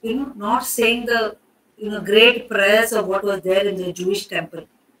 not saying the, great prayers of what was there in the Jewish temple.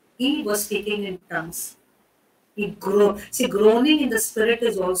 He was speaking in tongues. He groaned. See, groaning in the spirit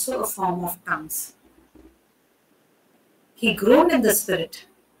is also a form of tongues. He groaned in the spirit.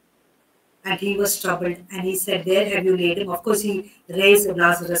 And he was troubled. And he said, where have you laid him? Of course, he raised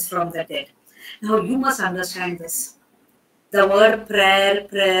Lazarus from the dead. Now, you must understand this. The word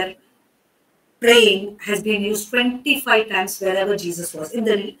prayer, praying has been used 25 times wherever Jesus was. In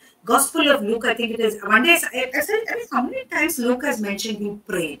the Gospel of Luke, I think it is, one day I said, how many times Luke has mentioned he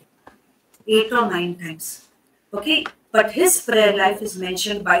prayed? 8 or 9 times. Okay, but his prayer life is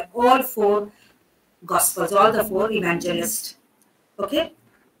mentioned by all four Gospels, all the four evangelists. Okay,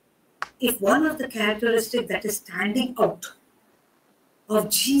 if one of the characteristics that is standing out of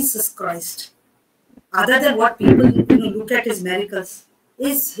Jesus Christ, other than what people look at his miracles,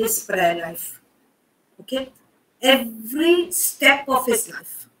 is his prayer life. Okay, every step of his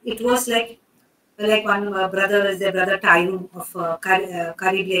life, it was like one brother is their brother Tyrone of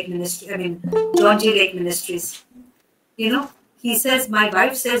Carib Lake Ministry. I mean John G. Lake Ministries. He says, my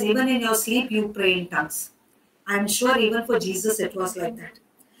wife says, even in your sleep you pray in tongues. I'm sure even for Jesus it was like that.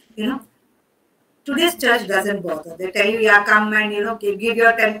 You know, Today's church doesn't bother. They tell you, yeah, come and give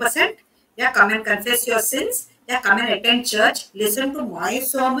your 10%. Yeah, come and confess your sins. Yeah, come and attend church. Listen to my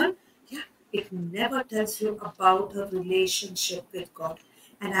sermon. Yeah, it never tells you about a relationship with God.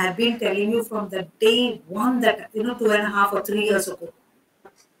 And I've been telling you from the day one that 2.5 or 3 years ago.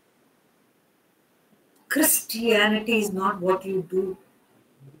 Christianity is not what you do,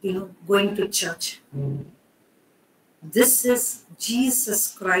 going to church. This is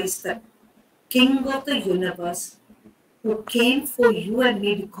Jesus Christ, the King of the universe, who came for you and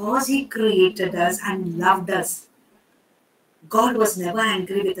me because he created us and loved us. God was never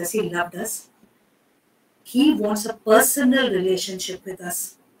angry with us, he loved us. He wants a personal relationship with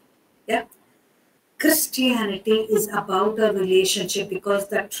us. Yeah. Christianity is about a relationship because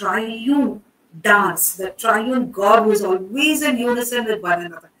the triune dance, the triune God who is always in unison with one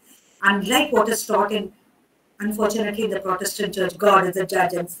another. Unlike what is taught in, unfortunately, in the Protestant church, God is the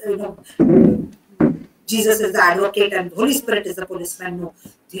judge and Jesus is the advocate and Holy Spirit is the policeman. No,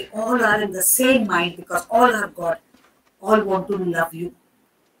 they all are in the same mind because all are God. All want to love you.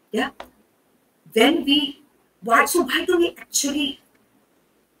 Yeah. Why do we actually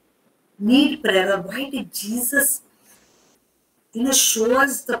need prayer, or why did Jesus, show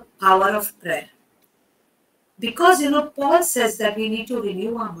us the power of prayer? Because, Paul says that we need to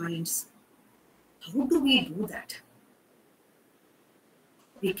renew our minds. How do we do that?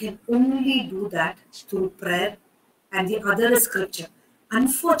 We can only do that through prayer, and the other is scripture.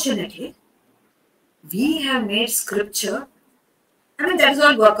 Unfortunately, we have made scripture, that is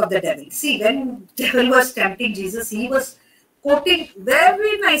all work of the devil. See, when devil was tempting Jesus, he was quoting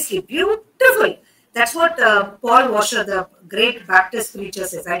very nicely, beautiful. That's what Paul Washer, the great Baptist preacher,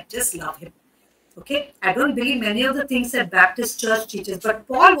 says. I just love him. Okay, I don't believe many of the things that Baptist church teaches, but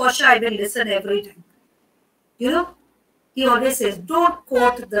Paul Washer, I will listen every time. He always says, don't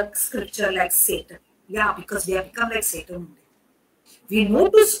quote the scripture like Satan. Yeah, because we have become like Satan only. We know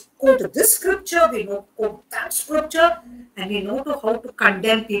to quote this scripture, we know to quote that scripture, and we know how to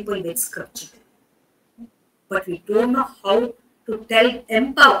condemn people with scripture. But we don't know how to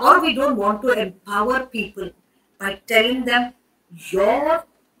empower, or we don't want to empower people by telling them your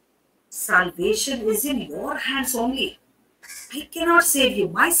salvation is in your hands only. I cannot save you.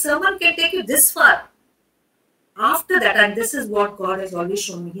 My sermon can take you this far. After that, and this is what God has always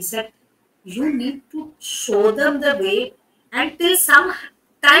shown me, he said, you need to show them the way until some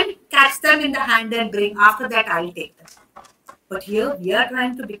time catch them in the hand and bring. After that, I'll take them. But here, we are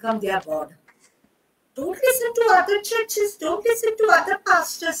trying to become their God. Don't listen to other churches. Don't listen to other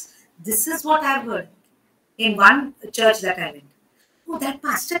pastors. This is what I've heard in one church that I went. Oh, that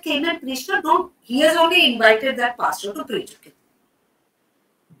pastor came and preached. No, he has only invited that pastor to preach. Okay.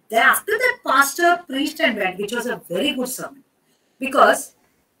 Then after that pastor preached and went, which was a very good sermon, because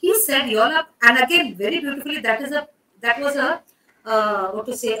he said, "You all are," and again very beautifully, that was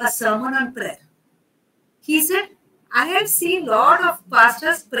a sermon on prayer. He said, "I have seen a lot of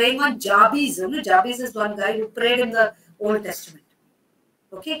pastors praying on Jabez." Jabez is one guy who prayed in the Old Testament.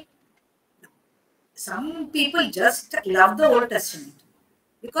 Okay, some people just love the Old Testament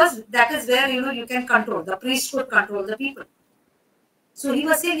because that is where you can control. The priest could control the people. So he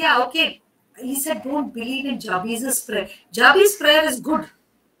was saying, yeah, okay. He said, don't believe in Jabez's prayer. Jabez's prayer is good,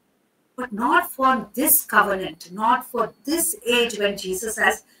 but not for this covenant, not for this age when Jesus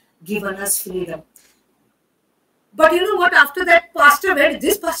has given us freedom. But you know what? After that pastor went,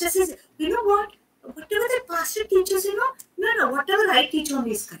 this pastor says, you know what? Whatever that pastor teaches, no, whatever I teach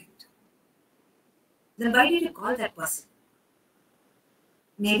only is correct. Then why did you call that person?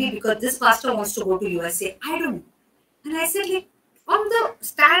 Maybe because this pastor wants to go to USA. I don't know. And I said, like,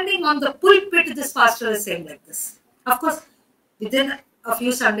 standing on the pulpit, this pastor is saying like this. Of course, within a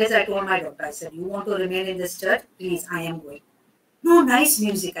few Sundays, I told my daughter, I said, you want to remain in this church? Please, I am going. No, nice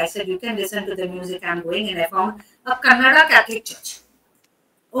music. I said, you can listen to the music, I'm going. And I found a Kannada Catholic church.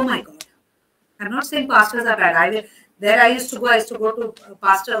 Oh my God. I'm not saying pastors are bad. I used to go to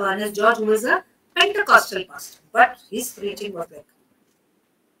Pastor Ernest George, who is a Pentecostal pastor, but his preaching was like,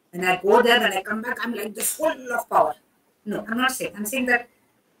 when I go there, when I come back, I'm like this full of power. No, I'm not saying. I'm saying that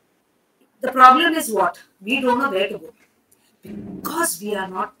the problem is what? We don't know where to go because we are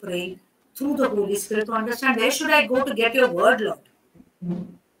not praying through the Holy Spirit to understand where should I go to get your word, Lord.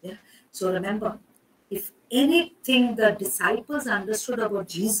 Yeah. So remember, if anything the disciples understood about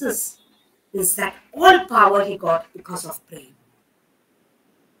Jesus is that all power he got because of praying.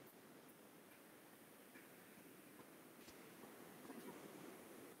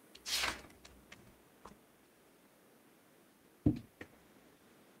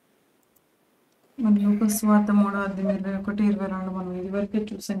 మరి లూకాసు సువార్త 3:21-22 మనం ఇదివరకే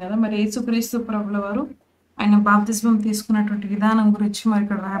చూసాం కదా. మరి యేసుక్రీస్తు ప్రభుల వారు ఆయన బాప్తిస్మం తీసుకున్నటువంటి విధానం గురించి మరి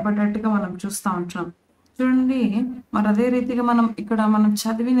ఇక్కడ రాయబడ్డట్టుగా మనం చూస్తూ ఉంటున్నాం. చూడండి, మరి అదే రీతిగా మనం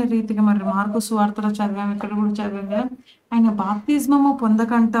చదివిన రీతిగా మరి మార్కు సువార్తలో చదివాము, ఇక్కడ కూడా చదివాం కదా. ఆయన బాప్తిస్మము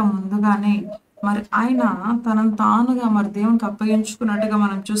పొందకంట ముందుగానే మరి ఆయన తనను తానుగా మరి దేవునికి అప్పగించుకున్నట్టుగా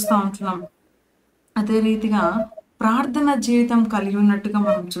మనం చూస్తూ ఉంటున్నాం. అదే రీతిగా ప్రార్థన జీవితం కలిగి ఉన్నట్టుగా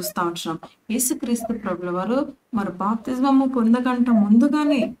మనం చూస్తూ ఉంటున్నాం. యేసుక్రీస్తు ప్రభుల వారు మరి బాప్తిస్మము పొందకంట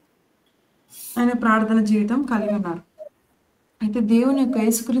ముందుగానే ఆయన ప్రార్థన జీవితం కలిగి ఉన్నారు. అయితే దేవుని యొక్క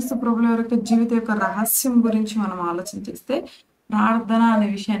యేసుక్రీస్తు ప్రభుల వారి యొక్క జీవిత యొక్క రహస్యం గురించి మనం ఆలోచన చేస్తే ప్రార్థన అనే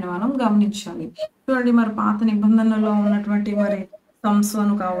విషయాన్ని మనం గమనించాలి. చూడండి, మరి పాత నిబంధనలో ఉన్నటువంటి మరి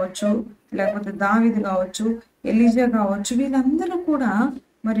సంసోను కావచ్చు, లేకపోతే దావీదు కావచ్చు, ఎలీజా కావచ్చు, వీళ్ళందరూ కూడా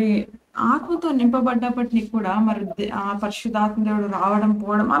మరి ఆత్మతో నింపబడ్డప్పటికీ కూడా మరి ఆ పరిశుద్ధాత్మ దేవుడు రావడం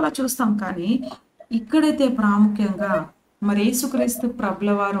పోవడం అలా చూస్తాం. కానీ ఇక్కడైతే ప్రాముఖ్యంగా మరి యేసుక్రీస్తు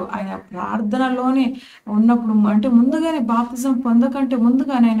ప్రభుల వారు ఆయన ప్రార్థనలోనే ఉన్నప్పుడు, అంటే ముందుగానే బాప్తిజం పొందకంటే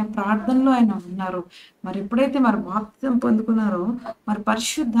ముందుగానే ఆయన ప్రార్థనలో ఆయన ఉన్నారు. మరి ఎప్పుడైతే మరి బాప్తిజం పొందుకున్నారో మరి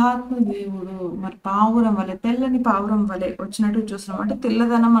పరిశుద్ధాత్మ దేవుడు మరి పావురం వలె, తెల్లని పావురం వలె వచ్చినట్టు చూస్తున్నాం. అంటే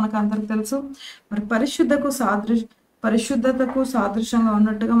తెల్లదనం మనకు అందరికి తెలుసు. మరి పరిశుద్ధతకు సాదృశ్యంగా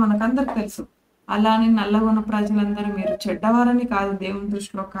ఉన్నట్టుగా మనకు అందరికి తెలుసు. అలానే నల్లగా ఉన్న ప్రజలందరూ మీరు చెడ్డవారని కాదు దేవుని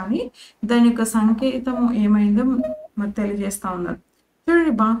దృష్టిలో, కానీ దాని యొక్క సంకేతం ఏమైందో మరి తెలియజేస్తా ఉన్నారు.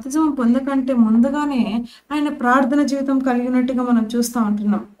 చూడండి, బాప్తిజం పొందకంటే ముందుగానే ఆయన ప్రార్థన జీవితం కలిగినట్టుగా మనం చూస్తూ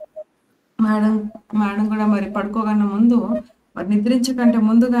ఉంటున్నాం. మేడం కూడా మరి పడుకోగానే ముందు మరి నిద్రించకంటే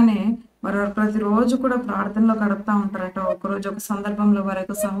ముందుగానే మరి వారు ప్రతిరోజు కూడా ప్రార్థనలో గడుపుతూ ఉంటారట. ఒకరోజు ఒక సందర్భంలో వారి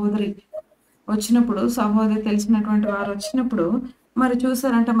యొక్క సహోదరి తెలిసినటువంటి వారు వచ్చినప్పుడు మరి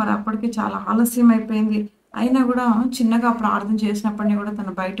చూసారంటే మరి అప్పటికి చాలా ఆలస్యం అయిపోయింది. అయినా కూడా చిన్నగా ప్రార్థన చేసినప్పటినీ కూడా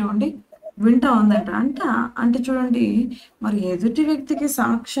తను బయట ఉండి వింటా ఉందంట. అంటే చూడండి, మరి ఎదుటి వ్యక్తికి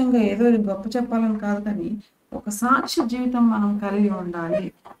సాక్ష్యంగా ఏదో గొప్ప చెప్పాలని కాదు, కానీ ఒక సాక్ష్య జీవితం మనం కలిగి ఉండాలి.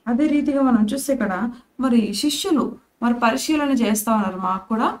 అదే రీతిగా మనం చూస్తే ఇక్కడ మరి శిష్యులు మరి పరిశీలన చేస్తా ఉన్నారు, మాకు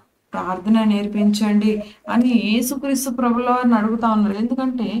కూడా ప్రార్థన నేర్పించండి అని యేసుక్రీస్తు ప్రభుల వారిని అడుగుతా ఉన్నారు.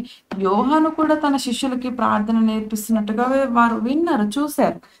 ఎందుకంటే యోహాను కూడా తన శిష్యులకి ప్రార్థన నేర్పిస్తున్నట్టుగా వారు విన్నారు,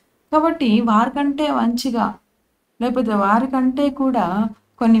 చూశారు. కాబట్టి వారికంటే మంచిగా, లేకపోతే వారికంటే కూడా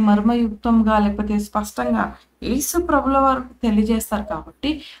కొన్ని మర్మయుక్తంగా, లేకపోతే స్పష్టంగా యేసు ప్రభుల వారు తెలియజేస్తారు.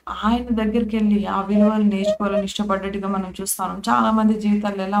 కాబట్టి ఆయన దగ్గరికి వెళ్ళి ఆ విలువలు నేర్చుకోవాలని ఇష్టపడ్డట్టుగా మనం చూస్తాం. చాలా మంది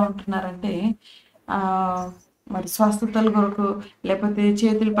జీవితాలు ఎలా ఉంటున్నారంటే మరి స్వస్థతల కొరకు, లేకపోతే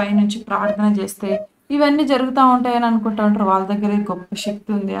చేతుల పై నుంచి ప్రార్థన చేస్తే ఇవన్నీ జరుగుతూ ఉంటాయని అనుకుంటా ఉంటారు. వాళ్ళ దగ్గర గొప్ప శక్తి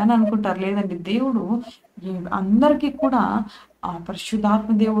ఉంది అని అనుకుంటారు. లేదండి, దేవుడు అందరికీ కూడా ఆ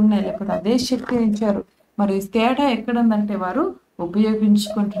పరిశుద్ధాత్మ దేవుడినే, లేకపోతే అదే శక్తిని ఇచ్చారు. మరి తేడా ఎక్కడుందంటే వారు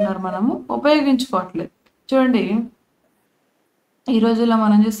ఉపయోగించుకుంటున్నారు, మనము ఉపయోగించుకోవట్లేదు. చూడండి, ఈ రోజుల్లో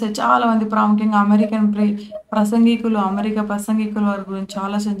మనం చూస్తే చాలా మంది ప్రాముఖ్యంగా అమెరికా ప్రసంగికుల వారి గురించి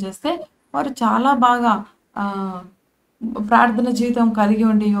ఆలోచన చేస్తే వారు చాలా బాగా ప్రార్థన జీవితం కలిగి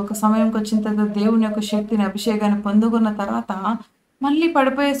ఉండి ఒక సమయంకి వచ్చిన తర్వాత దేవుని యొక్క శక్తిని, అభిషేకాన్ని పొందుకున్న తర్వాత మళ్ళీ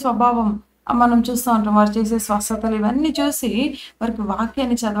పడిపోయే స్వభావం మనం చూస్తూ ఉంటాం. వారు చేసే స్వస్థతలు ఇవన్నీ చూసి వారికి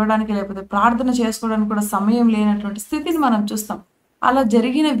వాక్యాన్ని చదవడానికి, లేకపోతే ప్రార్థన చేసుకోవడానికి కూడా సమయం లేనటువంటి స్థితిని మనం చూస్తాం. అలా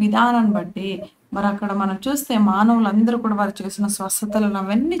జరిగిన విధానాన్ని బట్టి మరి అక్కడ మనం చూస్తే మానవులందరూ కూడా వారు చేసిన స్వస్థతలను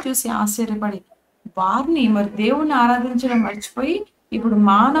అవన్నీ చూసి ఆశ్చర్యపడి వారిని మరి దేవుణ్ణి ఆరాధించడం మర్చిపోయి ఇప్పుడు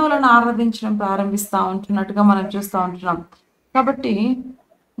మానవులను ఆరాధించడం ప్రారంభిస్తూ ఉంటున్నట్టుగా మనం చూస్తూ ఉంటున్నాం. కాబట్టి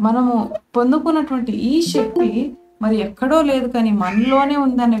మనము పొందుకున్నటువంటి ఈ శక్తి మరి ఎక్కడో లేదు, కానీ మనలోనే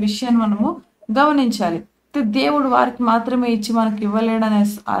ఉందనే విషయాన్ని మనము గమనించాలి. దేవుడు వారికి మాత్రమే ఇచ్చి మనకి ఇవ్వలేడనే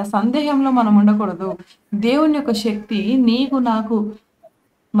ఆ సందేహంలో మనం ఉండకూడదు. దేవుని యొక్క శక్తి నీకు, నాకు,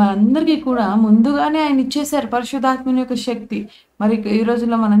 మనందరికీ కూడా ముందుగానే ఆయన ఇచ్చేశారు పరిశుద్ధాత్మని యొక్క శక్తి. మరి ఈ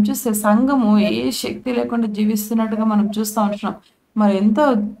రోజుల్లో మనం చూస్తే సంఘము ఏ శక్తి లేకుండా జీవిస్తున్నట్టుగా మనం చూస్తూ ఉంటున్నాం. మరి ఎంతో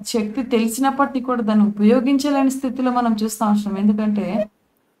శక్తి తెలిసినప్పటికీ కూడా దాన్ని ఉపయోగించలేని స్థితిలో మనం చూస్తూ ఉంటున్నాం. ఎందుకంటే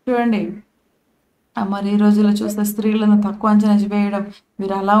చూడండి, మరి ఈ రోజుల్లో చూస్తే స్త్రీలను తక్కువ అంచనా వేయడం,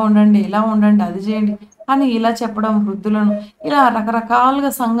 మీరు అలా ఉండండి, ఇలా ఉండండి, అది చేయండి అని ఇలా చెప్పడం వృద్ధులను, ఇలా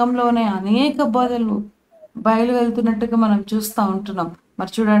రకరకాలుగా సంఘంలోనే అనేక బోధలు బయలు వెళ్తున్నట్టుగా మనం చూస్తూ ఉంటున్నాం.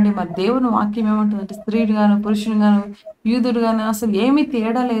 మరి చూడండి, మరి దేవుని వాక్యం ఏమంటుందంటే స్త్రీలు గాను, పురుషులు గాను, యూదుడు గాను అసలు ఏమీ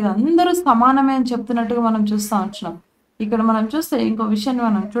తేడా లేదు. అందరూ సమానమే అని చెప్తున్నట్టుగా మనం చూస్తూ ఉంటున్నాం. ఇక్కడ మనం చూస్తే ఇంకో విషయాన్ని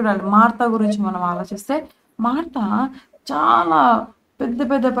మనం చూడాలి. మార్త గురించి మనం ఆలోచిస్తే, మార్త చాలా పెద్ద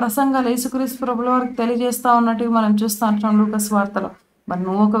పెద్ద ప్రసంగాలు యేసుక్రీస్తు ప్రభుల వారికి తెలియజేస్తా ఉన్నట్టుగా మనం చూస్తా ఉంటున్నాం లూకాసు వార్తలో. మరి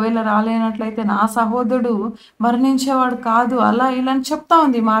నువ్వు ఒకవేళ రాలేనట్లయితే నా సహోదరుడు మరణించేవాడు కాదు, అలా ఇలా అని చెప్తా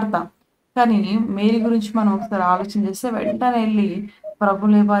ఉంది మార్త. కానీ మేరీ గురించి మనం ఒకసారి ఆలోచన చేస్తే వెంటనే వెళ్ళి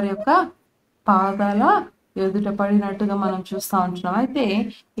ప్రభుల వారి యొక్క పాదాల ఎదుట పడినట్టుగా మనం చూస్తా ఉంటున్నాం. అయితే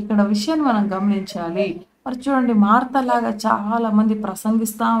ఇక్కడ విషయాన్ని మనం గమనించాలి. మరి చూడండి, మార్తలాగా చాలా మంది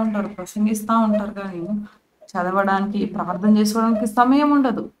ప్రసంగిస్తా ఉంటారు కానీ చదవడానికి, ప్రార్థన చేసుకోవడానికి సమయం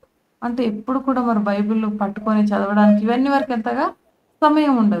ఉండదు. అంటే ఎప్పుడు కూడా మరి బైబిల్ పట్టుకొని చదవడానికి ఇవన్నీ వరకు ఎంతగా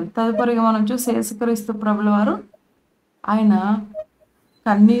సమయం ఉండదు. తదుపరిగా మనం చూస్తే యేసుక్రీస్తు ప్రభుల వారు ఆయన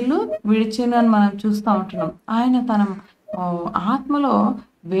కన్నీళ్లు విడిచినని మనం చూస్తూ ఉంటున్నాం. ఆయన తన ఆత్మలో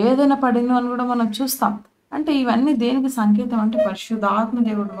వేదన పడిన అని కూడా మనం చూస్తాం. అంటే ఇవన్నీ దేనికి సంకేతం అంటే పరిశుద్ధాత్మ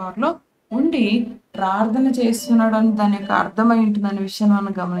దేవుడు వారిలో ఉండి ప్రార్థన చేస్తున్నాడు అని దాని యొక్క అర్థమై ఉంటుందనే విషయాన్ని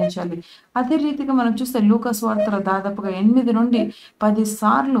మనం గమనించాలి. అదే రీతిగా మనం చూస్తే లూకాసు వార్తలో దాదాపుగా 8 నుండి 10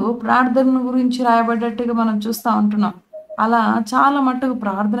 సార్లు ప్రార్థన గురించి రాయబడ్డట్టుగా మనం చూస్తూ ఉంటున్నాం. అలా చాలా మట్టుకు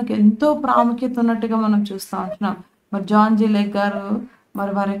ప్రార్థనకు ఎంతో ప్రాముఖ్యత ఉన్నట్టుగా మనం చూస్తూ ఉంటున్నాం. మరి జాన్ జీ లెగ్ గారు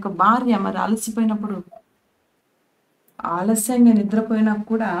మరి వారి యొక్క భార్య మరి అలసిపోయినప్పుడు, ఆలస్యంగా నిద్రపోయినా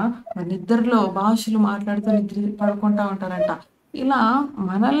కూడా మరి నిద్రలో భాషలు మాట్లాడుతూ నిద్ర పడుకుంటా ఉంటారంట. ఇలా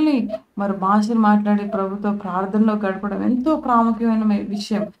మనల్ని మరి భాషలు మాట్లాడి ప్రభుతో ప్రార్థనలో గడపడం ఎంతో ప్రాముఖ్యమైన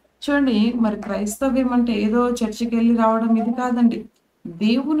విషయం. చూడండి, మరి క్రైస్తవ్యం అంటే ఏదో చర్చికి వెళ్ళి రావడం ఇది కాదండి.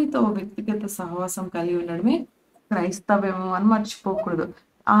 దేవునితో వ్యక్తిగత సహవాసం కలిగి ఉండడమే క్రైస్తవ్యము అని మర్చిపోకూడదు.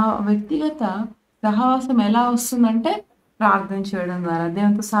 ఆ వ్యక్తిగత సహవాసం ఎలా వస్తుందంటే ప్రార్థన చేయడం ద్వారా,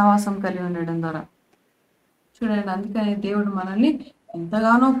 దేవునితో సహవాసం కలిగి ఉండడం ద్వారా. చూడండి, అందుకని దేవుడు మనల్ని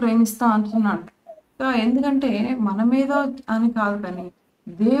ఎంతగానో ప్రేమిస్తా అంటున్నాడు. ఎందుకంటే మన మీద అని కాదు కానీ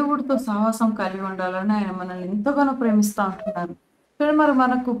దేవుడితో సహవాసం కలిగి ఉండాలని ఆయన మనల్ని ఎంతగానో ప్రేమిస్తా అంటున్నారు. చూడండి, మరి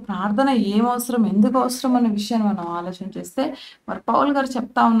మనకు ప్రార్థన ఏం అవసరం, ఎందుకు అవసరం అనే విషయాన్ని మనం ఆలోచన చేస్తే, మరి పౌలు గారు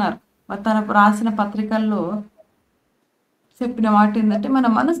చెప్తా ఉన్నారు. మరి తన రాసిన పత్రికల్లో చెప్పిన మాట ఏంటంటే, మన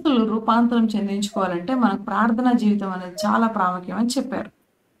మనసులు రూపాంతరం చెందించుకోవాలంటే మనకు ప్రార్థనా జీవితం అనేది చాలా ప్రాముఖ్యం అని చెప్పారు.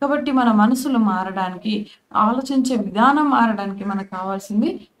 కాబట్టి మన మనసులు మారడానికి, ఆలోచించే విధానం మారడానికి మనకు కావాల్సింది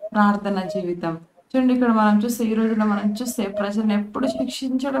ప్రార్థనా జీవితం. చూడండి, ఇక్కడ మనం చూస్తే ఈ రోజుల్లో మనం చూస్తే ప్రజలను ఎప్పుడు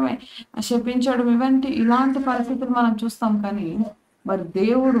శిక్షించడమే, శపించడం ఇలాంటి పరిస్థితులు మనం చూస్తాం. కానీ మరి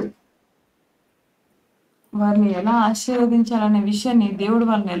దేవుడు వారిని ఎలా ఆశీర్వదించాలనే విషయాన్ని, దేవుడు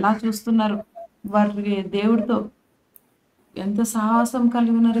వాళ్ళని ఎలా చూస్తున్నారు, వారి దేవుడితో ఎంత సాహసం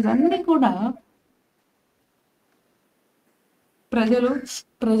కలిగి ఉన్నారు, ఇవన్నీ కూడా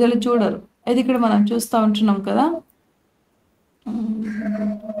ప్రజలు చూడరు. అది ఇక్కడ మనం చూస్తూ ఉంటున్నాం కదా.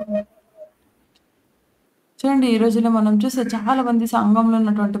 చూడండి, ఈ రోజుల్లో మనం చూస్తే చాలా మంది సంఘంలో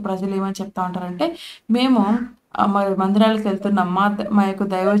ఉన్నటువంటి ప్రజలు ఏమని చెప్తా ఉంటారంటే, మేము మరి మందిరాలకు వెళ్తున్నాం, మా యొక్క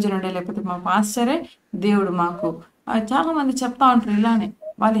దైవజనుడే లేకపోతే మా పాస్టరే దేవుడు మాకు. చాలా మంది చెప్తా ఉంటారు ఇలానే.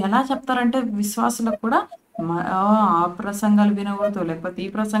 వాళ్ళు ఎలా చెప్తారంటే విశ్వాసులకు కూడా ఆ ప్రసంగాలు వినకూడదు, లేకపోతే ఈ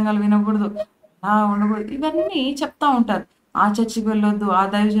ప్రసంగాలు వినకూడదు, అలా ఉండకూడదు, ఇవన్నీ చెప్తా ఉంటారు. ఆ చర్చికి వెళ్ళొద్దు, ఆ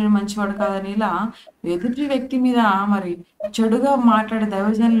దైవజనుడు మంచివాడు కాదని ఇలా ఎదుటి వ్యక్తి మీద మరి చెడుగా మాట్లాడే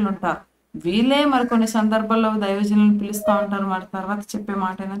దైవజనులు ఉంటారు. వీళ్ళే మరి కొన్ని సందర్భాల్లో దైవజనులను పిలుస్తూ ఉంటారు. మరి తర్వాత చెప్పే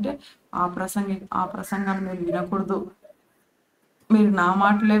మాట ఏంటంటే, ఆ ప్రసంగాలు మీరు వినకూడదు, మీరు నా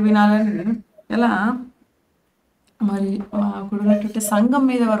మాటలే వినాలని ఇలా మరి అక్కడ ఉన్నటువంటి సంఘం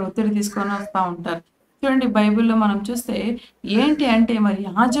మీద వారు ఒత్తిడి తీసుకొని వస్తూ ఉంటారు. చూడండి, బైబిల్లో మనం చూస్తే ఏంటి అంటే మరి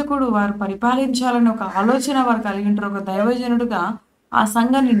యాజకుడు వారు పరిపాలించాలని ఒక ఆలోచన వారు కలిగి ఉంటారు. ఒక దైవజనుడుగా ఆ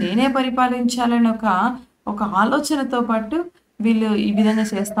సంఘాన్ని నేనే పరిపాలించాలని ఒక ఆలోచనతో పాటు వీళ్ళు ఈ విధంగా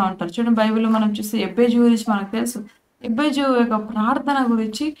చేస్తూ ఉంటారు. చూడండి, బైబిల్లో మనం చూస్తే ఎబ్బేజు గురించి మనకు తెలుసు. ఎబ్బేజు యొక్క ప్రార్థన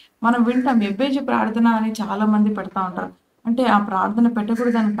గురించి మనం వింటాం. ఎబ్బేజు ప్రార్థన అని చాలా మంది పెడతా ఉంటారు. అంటే ఆ ప్రార్థన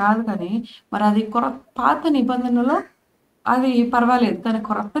పెట్టకూడదని కాదు కానీ మరి అది పాత నిబంధనలో అది పర్వాలేదు. కానీ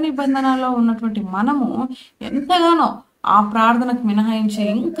కొత్త నిబంధనలో ఉన్నటువంటి మనము ఎంతగానో ఆ ప్రార్థనకు మినహాయించి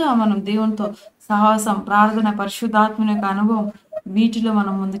ఇంకా మనం దేవునితో సాహసం, ప్రార్థన, పరిశుద్ధాత్మని యొక్క అనుభవం, వీటిలో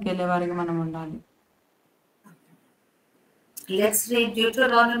మనం ముందుకెళ్ళే వారికి మనం ఉండాలి. Let's read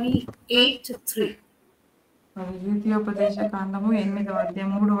Deuteronomy 8:3. ద్వితీయోపదేశ కాండము 8వ అధ్యాయం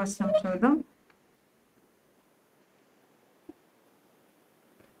 3వ వచనం చూద్దాం.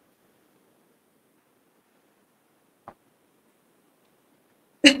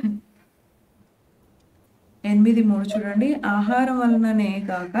 8:3 చూడండి. ఆహారం వలననే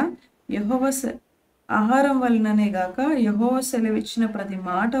గాక యెహోవా సెలవిచ్చిన ప్రతి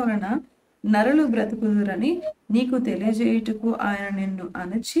మాట వలన నరులు బ్రతుకుదురని నీకు తెలియజేయుటకు ఆయన నిన్ను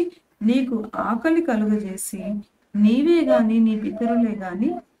అణచి నీకు ఆకలి కలుగజేసి నీవే గాని నీ పితరులే గాని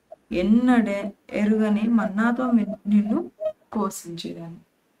ఎన్నడే ఎరుగని మన్నాతో నిన్ను పోషించేదాన్ని.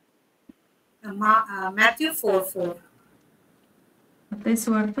 Matthew 4:4. మత్తయి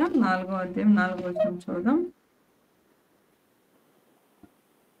సువార్త 4వ అధ్యాయం 4వ వచనం చూద్దాం.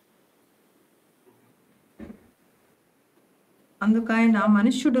 అందుకైన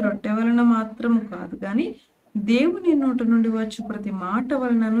మనుష్యుడు రొట్టె వలన మాత్రము కాదు గాని దేవుని నోట నుండి వచ్చు ప్రతి మాట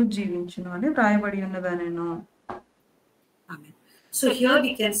వలనను జీవించును అని రాయబడి ఉన్నదానేను. Amen. So here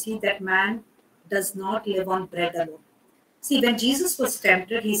we can see that man does not live on bread alone. See, when Jesus was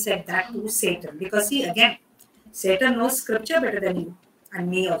tempted, he said that to Satan. Because see, again, Satan knows scripture better than you and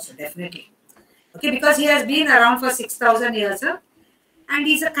me also, definitely. Okay, because he has been around for 6,000 years, and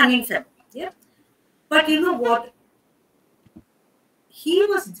he's a cunning fellow. Yeah. But you know what?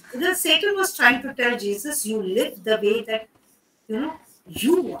 Satan was trying to tell Jesus, you live the way that,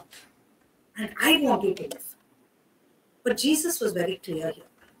 you want. And I want you to live. But Jesus was very clear here.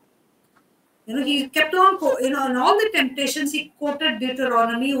 He kept on, in all the temptations, he quoted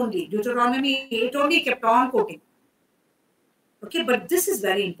Deuteronomy only. Deuteronomy 8 only kept on quoting. Okay, but this is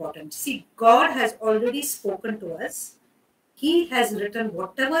very important. See, God has already spoken to us. He has written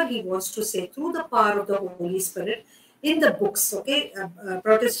whatever he wants to say through the power of the Holy Spirit in the books. Okay,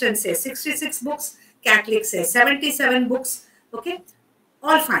 Protestants say 66 books, Catholics say 77 books. Okay,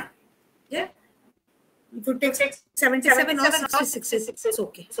 all fine. Yeah. If you take 77 or 66, it's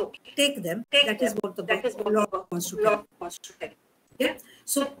okay. Take them. That is what the Lord wants to tell. Yeah.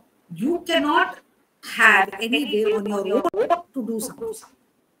 So you cannot have any way on your own to do something.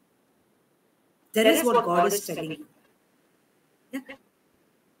 That is what God is telling you. Yeah.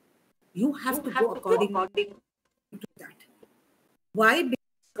 You have to go according to that. Why?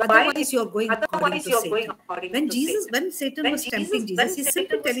 Otherwise, you are going according to Satan. When Satan was tempting Jesus, he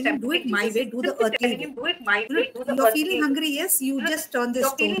simply telling him, do it my way, do the earthly way. You're feeling hungry, yes, you just turn the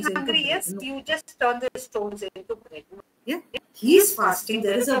stones into bread. Yeah, he's fasting.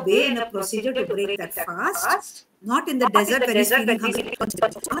 There is a way and a procedure to break that fast. Not in the desert when he's feeling hungry.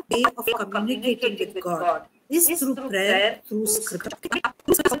 Our way of communicating with God is through prayer, through scripture.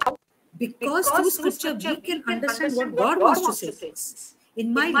 Because through scripture we can understand what God wants to say to us. In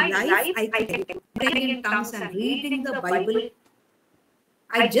my life, I can pray in tongues and reading the Bible.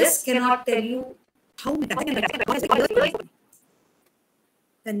 I just cannot tell you how many times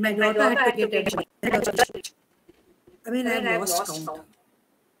then my daughter had to get admission. I mean, I lost count.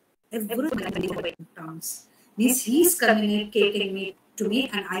 Everything in tongues means he's communicating to me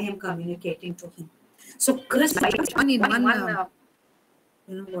and I am communicating to him. So Chris, in one,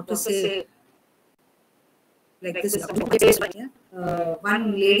 what to say, like this. One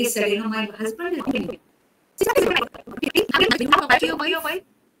lady said, my husband is doing it.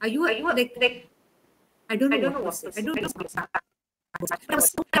 Are you like, I don't know what to say. I don't know.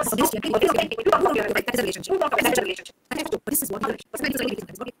 This is what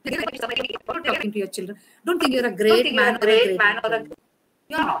talking to your children. Don't think you're a great man or a great man.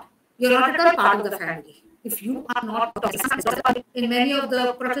 You're not. You're not at all part of the family. If you are not in many of the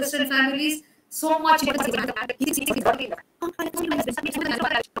Protestant families, so much it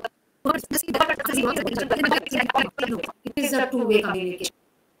is a two-way communication.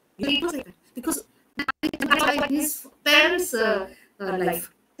 Because his parents' life,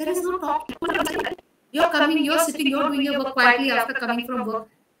 there is no talk. You're coming, you're sitting, you're doing your work quietly after coming from work.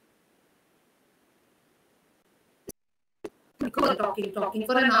 Talking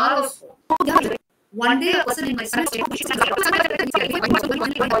for an hour or so. One day, a person in my son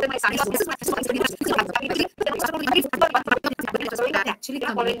actually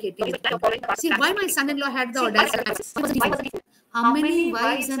communicating with them. See, why my son-in-law had the audacity? How many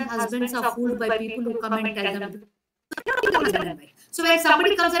wives and husbands are fooled by people who come and tell them? So when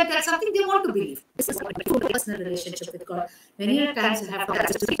somebody comes and tells something, they want to believe. This is a personal relationship with God. Many times I have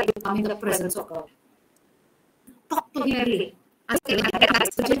to come in the presence of God. Talk to him every day. Ask him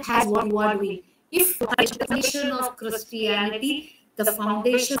has what you are doing. If the definition of Christianity, the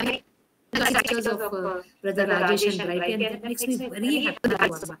foundation, the pictures of Brother Rajesh and Gorreti, and that makes me very happy.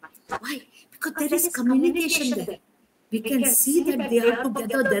 Why? Because there is communication there. We can see that they are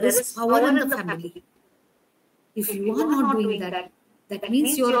together. There is power in the family. If you are not doing that, that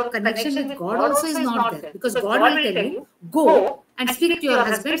means your connection with God also is not there. Because God will tell you, go and speak to your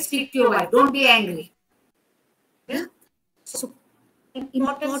husband, speak to your wife. Don't be angry. Yeah? So,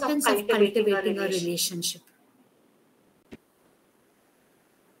 importance of cultivating a relationship.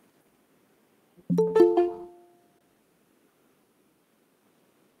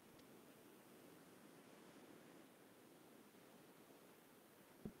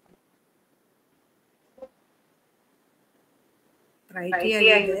 Righty, are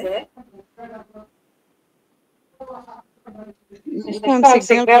you there? Phone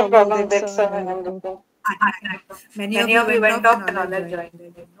signal problem, that's I'm looking. Many of you went off and others joined.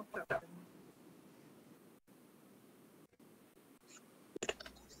 No problem.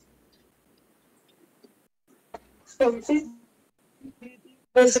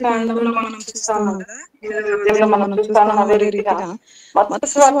 కాండంలో మనం చూస్తాం కదా, దేవులో మనం చూస్తాం. అదే రీతిగా మత్తయి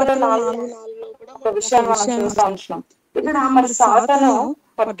సువార్తలో 4:4 కూడా ఒక విషయాన్ని మనం చూస్తా ఉంటున్నాం. ఇక్కడ మరి సాతాను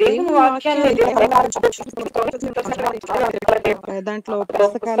మరి దేవుని వాక్యాన్ని దాంట్లో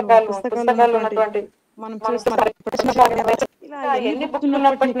పుస్తకాలు ఉన్నటువంటి మనం ఇలా ఎన్ని బుక్స్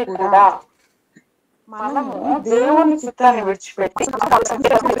ఉన్నప్పటికీ కూడా మనము దేవుని చిత్తాన్ని విడిచిపెట్టి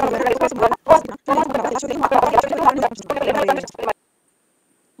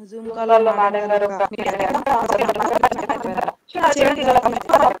జూమ్ కాల్లో మాట్లాడారు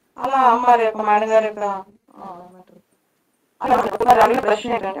అలా మరి ఒక మేడం గారి యొక్క ప్రశ్న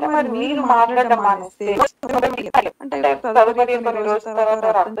ఏంటంటే, మరి మీరు మాట్లాడడం మానేస్తే అంటే తదుపరి కొన్ని రోజుల తర్వాత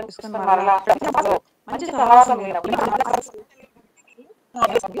అర్థం చేసుకుని మరలా మంచి సహవాసం లేనప్పుడు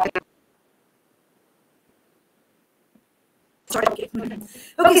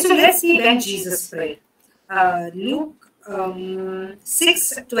Okay, so let's see when Jesus prayed. Luke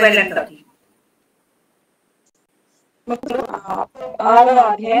 6:12-13.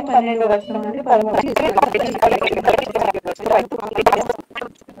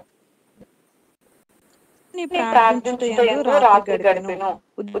 6:12 ప్రార్థించుటయందు రాత్రి గడిపెను.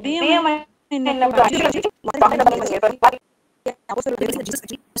 ఉదయం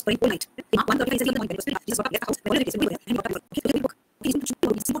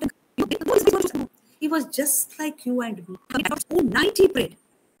He was just like you and me. Oh, night he prayed.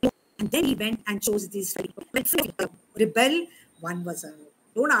 And then he went and chose these rebel. One was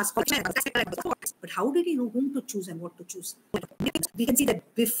don't ask for but how did he know whom to choose and what to choose? We can see that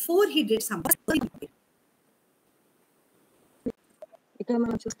before he did something, ఇక్కడ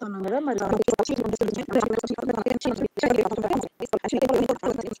మనం చూస్తున్నాం కదా, మరి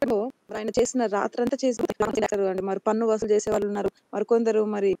ఆయన చేసిన రాత్రంతా చేసి అండి. మరి పన్ను వసూలు చేసే వాళ్ళు ఉన్నారు, మరి కొందరు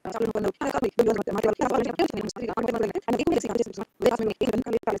మరి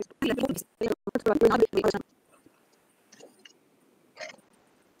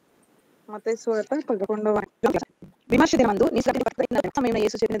మత్తయి సువార్త 11వ విమర్శ దినమందు నీ సమయమైన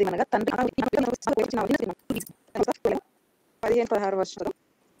యేసు చెప్పినది అనగా తండ్రి 15-16 వర్షాలు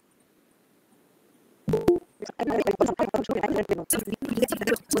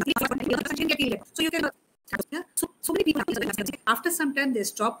so you can so many people after some time they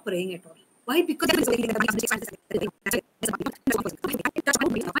stop praying at all. Why? Because I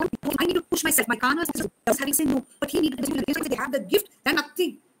need to push myself. My carnal is having said no, but he needed to they have the gift. Then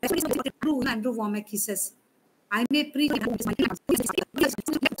nothing. That's what is true. Andrew Womack, he says, I may preach. I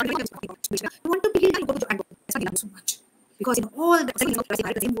want to be healed. So much because in all the same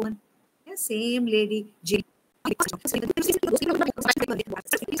woman, yeah, same lady, Jane.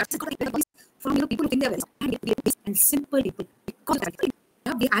 From people who think they're very and simple people. Because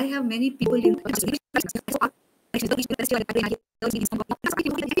I have many people in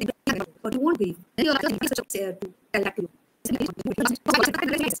but you won't believe. Then you're to tell that to you.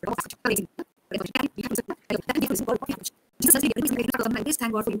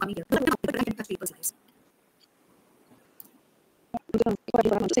 Thank God for you coming here. Touch people's lives.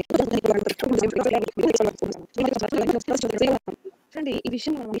 చూడండి, ఈ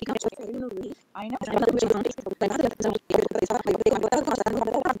విషయం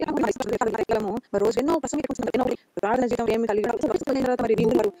రోజు ఎన్నో ప్రార్థన చేయడం ఏమి కలిగి తర్వాత మరి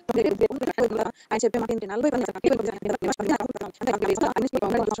ఆయన చెప్పే మాట 40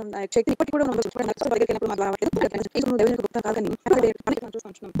 శక్తి ఇప్పటికి కూడా దేవుని గుప్తం కాదని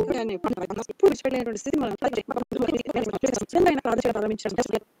ఎప్పుడు విడిచిపెట్టినటువంటి స్థితి మనం ప్రార్థన ప్రారంభించడం.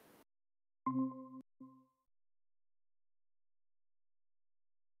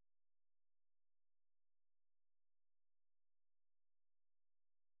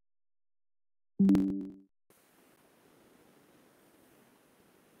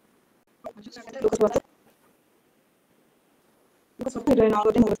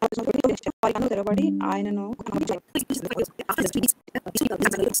 తెరబడి ఆయనను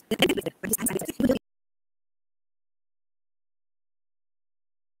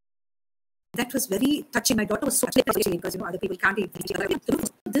that was very touching. My daughter was so touching because other people can't eat.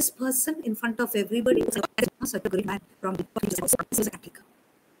 This person in front of everybody was such a great man from the this is a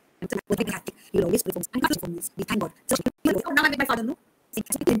Catholic. He'll always pray for me. We thank God. So, now I met my father, no?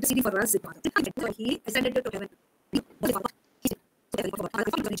 Interceding for us. He ascended to heaven.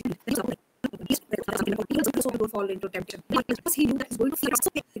 don't fall into temptation. Because he knew that he's going to feel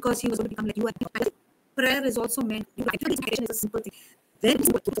because he was going to become like you. And prayer is also meant. Meditation is a simple thing. When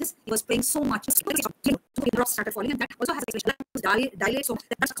he was praying so much, drops started falling, and that also has a dilate so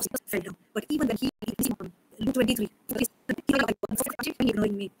that fell down. But even when he Luke 23,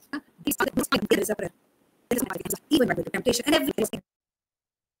 ignoring me, there is a prayer. There is even by the temptation and everything.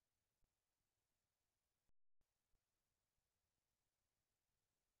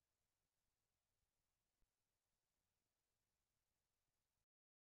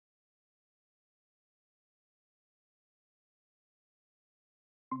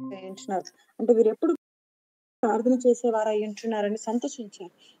 చేయించినారు. అంటే వీరు ఎప్పుడు ప్రార్థన చేసేవారు అయి ఉంటున్నారని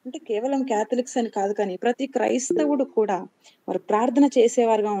సంతోషించారు. అంటే కేవలం Catholics అని కాదు, కానీ ప్రతి క్రైస్తవుడు కూడా మరి ప్రార్థన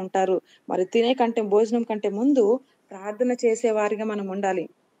చేసేవారుగా ఉంటారు. మరి తినే కంటే, భోజనం కంటే ముందు ప్రార్థన చేసేవారిగా మనం ఉండాలి.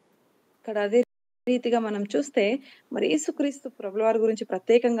 ఇక్కడ అదే రీతిగా మనం చూస్తే మరి యేసుక్రీస్తు ప్రభుల వారి గురించి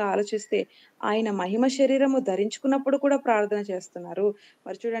ప్రత్యేకంగా ఆలోచిస్తే ఆయన మహిమ శరీరము ధరించుకున్నప్పుడు కూడా ప్రార్థన చేస్తున్నారు.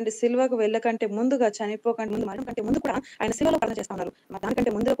 మరి చూడండి, సిలువకు వెళ్ళకంటే ముందుగా, చనిపోకంటే ముందు, మరణం కంటే ముందు కూడా ఆయన సిలువలో ప్రార్థన చేస్తా ఉన్నారు. మరి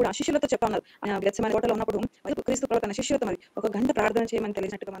దానికంటే ముందు కూడా శిష్యులతో చెప్పా ఉన్నారు. ఆయన గెత్సేమనే తోటలో ఉన్నప్పుడు మరి క్రీస్తు ప్రభు తన శిష్యులతో మరి 1 గంట ప్రార్థన చేయమని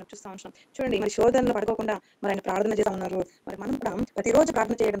తెలిసినట్టుగా మనం చూస్తా ఉంటున్నాం. చూడండి, మరి శోధనలో పడుకోకుండా మరి ఆయన ప్రార్థన చేస్తా ఉన్నారు. మరి మనం కూడా ప్రతిరోజు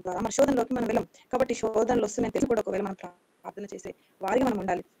ప్రార్థన చేయడం ద్వారా మరి శోధనలోకి మనం వెళ్ళాం. కాబట్టి శోధనలు వస్తున్నాయని తెలిసి కూడా ఒకవేళ మనం ప్రార్థన చేసే వారిగా మనం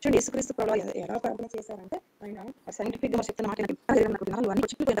ఉండాలి. చూడండి, యేసుక్రీస్తు ప్రభువు ఎలా ప్రార్థన చేశారంటే ఆయన సైంటిఫిక్ గా చెప్తున్న మాట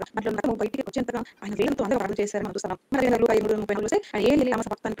బయటికి వచ్చేంతగా ఆయన వేలంతో అందరూ ప్రార్థన చేశారని మనం చూస్తున్నాం. మరి ఆయన ఏ నిలయ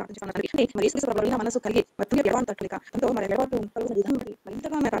భక్తాన్ని ప్రార్థించుకున్నారు. మరి యేసుక్రీస్తు ప్రభువు మనసు కలిగి మరి ఎడవాన్ తట్టులేక ఎంతో మరి ఎడవాటు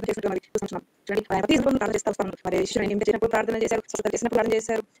ఇంతగా ప్రార్థన చేసినట్టు మరి చూస్తున్నాం. చూడండి, ఆయన ప్రతి ప్రార్థన చేస్తూ వస్తాను. మరి చేసినప్పుడు ప్రార్థన చేశారు, స్వస్థత చేసినప్పుడు ప్రార్థన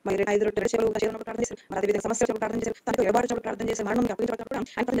చేశారు, మరి 5 రొట్టెల చేసినప్పుడు ప్రార్థన చేశారు, మరి అదేవిధంగా సమస్యలు ప్రార్థన చేశారు, తనకు ఎడబాటు ప్రార్థన చేశారు, మరణం అప్పగించబడినప్పుడు ఆయన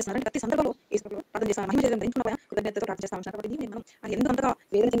ప్రార్థన చేస్తున్నారు. ప్రతి సందర్భంలో ప్రార్థన చేస్తాను. మహిమ చేయడం ధరించుకున్న కృతజ్ఞతతో ప్రార్థన చేస్తాం. కాబట్టి మనం ఎంతగా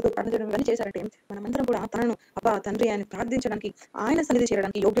వేదన చెందుతూ ప్రార్థన చేయడం ఇవన్నీ చేశారంటే మనమందరం కూడా తనను అబ్బా తండ్రి ఆయన ప్రార్థించడానికి, ఆయన సన్నిధి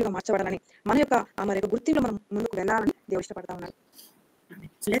చేయడానికి యోగ్యంగా మార్చబడాలని, మన యొక్క మరి యొక్క గుర్తింపులో మనం ముందుకు వెళ్ళాలని దేవుడు ఇష్టపడతా ఉన్నారు.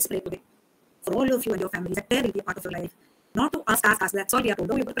 So let's pray today for all of you and your families. That prayer will be a part of your life. Not to ask. That's all we are told.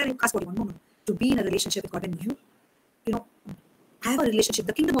 No, you pray, ask what you want. No. To be in a relationship with God, and you know, have a relationship.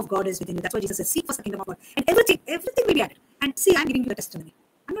 The kingdom of God is within you. That's why Jesus says, "Seek first the kingdom of God, and everything will be added." And see, I'm giving you a testimony.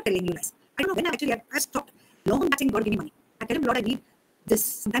 I'm not telling you lies. I don't know when I stopped. Long back saying, "God, give me money." I tell him, "Lord, I need this."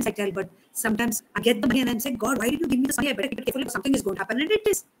 Sometimes I tell, but sometimes I get the money and I'm saying, "God, why did you give me this money? I better keep it carefully because something is going to happen." And it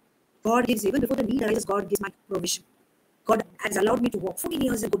is. God gives, even before the need arises, God gives my provision. God has allowed me to walk 14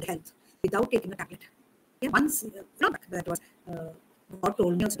 years in good health without taking a tablet. Yeah, once, that was, God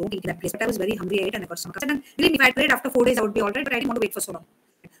told me also, don't eat that place. But I was very hungry, I ate and I got stomach upset. And believe me, if I prayed after 4 days, I would be all right, but I didn't want to wait for so long.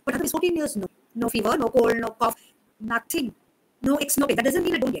 But after 14 years, no fever, no cold, no cough, nothing. No aches, no pain. That doesn't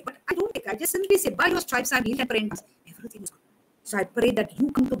mean I don't get, but I don't take. I just simply say, by your stripes, I'm healed and praying. Everything is gone. So I pray that you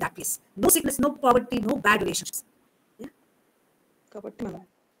come to that place. No sickness, no poverty, no bad relationships. Yeah. కాబట్టి మనం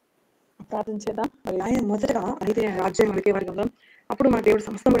ప్రార్థన చేద్దాం. మరి ఆయన మొదటగా అయితే రాజ్యం వెతికే వర్గంలో అప్పుడు మన దేవుడు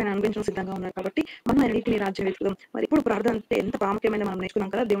సమస్తం కూడా అనుభవించడం సిద్ధంగా ఉన్నారు. కాబట్టి మనం ఆయన నీటిని రాజ్యం వెతుకుదాం. మరి ఇప్పుడు ప్రార్థన అంటే ఎంత ప్రాముఖ్యమైన మనం నేర్చుకున్నాం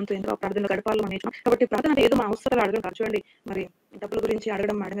కదా, దేవునితో ఎంతో ప్రార్థనలు గడపాలని మనం నేర్చుకున్నాం. కాబట్టి ప్రార్థన అంటే ఏదో మన అవసరాలు అడగడం కాదు. చూడండి, మరి డబ్బుల గురించి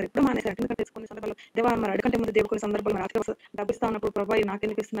అడగడం ఎప్పుడు మానేసారు. ఎందుకంటే కొన్ని సందర్భాలు దేవా మరి అడగంటే ముందు దేవుడు కొన్ని సందర్భాలు మరి ఆర్థిక డబ్బు ఇస్తా ఉన్నప్పుడు ప్రభావ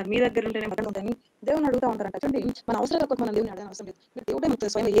నాకెందుకు ఇస్తున్నారు, మీ దగ్గర ఉంటేనే బలం ఉందని దేవుని అడుగుతా ఉంటారంట. చూడండి, మన అవసరాల కోసం మనం దేవుని అడగడం అవసరం లేదు. దేవుడే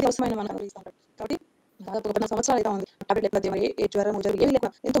మనకు స్వయంగా ఏది అవసరమైన మనం అనుభవిస్తూ ఉంటాం. కాబట్టి దాదాపు 14 సంవత్సరాలు అయితే ఉంది. టాబ్లెట్ లేకపోతే ఏ జ్వరం ఏమి లేక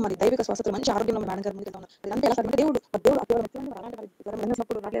ఎంతో మరి దైవిక స్వస్థతలు మంచి ఆరోగ్యంలో మేడం గారు ముందుకు ఉన్నారు. ఇదంతా ఎలా సార్ దేవుడు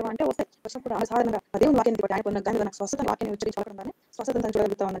రాలేవా అంటే వచ్చినప్పుడు సాధారణంగా దేవుడు వాక్యాన్ని బట్టి ఆయన కానీ నాకు స్వస్థత వాక్యాన్ని ఉచ్చరించాలని స్వస్థతను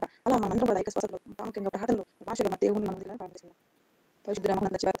చూడగలుగుతా ఉన్నట. అలా మనందరం కూడా దైవిక స్వస్థతలు ప్రాముఖ్యంగా ప్రార్థనలు భాషలో మన దేవుని మనం ప్రార్థిస్తున్నాం. పరిశుద్ధ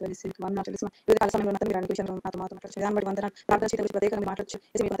చివరికి తెలిసి వందనాలు తెలుసు. వివిధ కాల సమయంలో మీరు విషయంలో నాతో మాట్లాడచ్చు. దాన్ని బట్టి వందనాలు. ప్రార్థన చేయడం ప్రత్యేకంగా మాట్లాడచ్చు.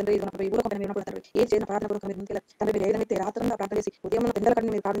 తండ్రి ఏ చేసిన ప్రార్థన మీరు ముందుకు తండ్రి మీరు ఏదైతే రాత్రంగా ప్రార్థన చేసి ఉదయం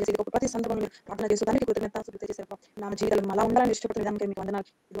తిందరకండి మీరు ప్రార్థన చేసి ప్రతి సందర్భంలో ప్రార్థన చేస్తూ దానికి కృతజ్ఞత చేశారు. నా జీవితంలో అలా ఉండాలని ఇష్టపడుతున్న విధానికి మీకు వందనాలు.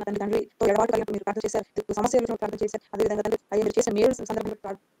 తండ్రితో ఎడబాటు కలిగినప్పుడు మీరు ప్రార్థన చేశారు, సమస్యలు ప్రార్థన చేశారు. అదేవిధంగా తండ్రి అయ్యే మీరు చేసిన మేలు సందర్భంలో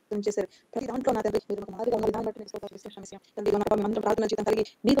ప్రార్థన చేశారు. ప్రతి దాంట్లో నా తండ్రి మీరు మాదిరిగా ఉన్న విధానం బట్టి తండ్రి మేమందరం ప్రార్థన జీవితం కలిగి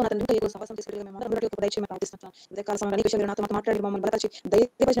మీకు నా తండ్రి ఏదో సహసం తీసుకుని మేమందరం దయచేయమని ప్రార్థిస్తున్నాం. ఇదే కాల సమయంలో విషయంలో నాతో మాట్లాడి మమ్మల్ని బలపరిచి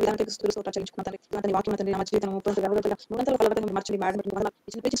దయచేసి విధానానికి స్తోత్రం తండ్రి వాక్యం తండ్రి నా జీవితం నిరంతర ఫలవతంగా మార్చండి.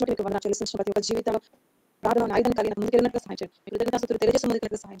 ప్రతి ఒక్క జీవితంలో ప్రార్థన ఆయుధం కలిగిన ముందుకెళ్ళినట్లు సహాయం చేయండి. మీకు కృతజ్ఞతాస్తుతులు తెలియజేస్తూ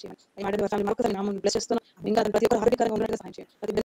ముందుకెళ్ళినట్లు సహాయం చేయండి. మరొకసారి నామం బ్లెస్ చేస్తున్నాం. ఇంకా ప్రతి ఒక్కరు ఆరోగ్యకరంగా ఉన్నట్లు సహాయం చేయండి.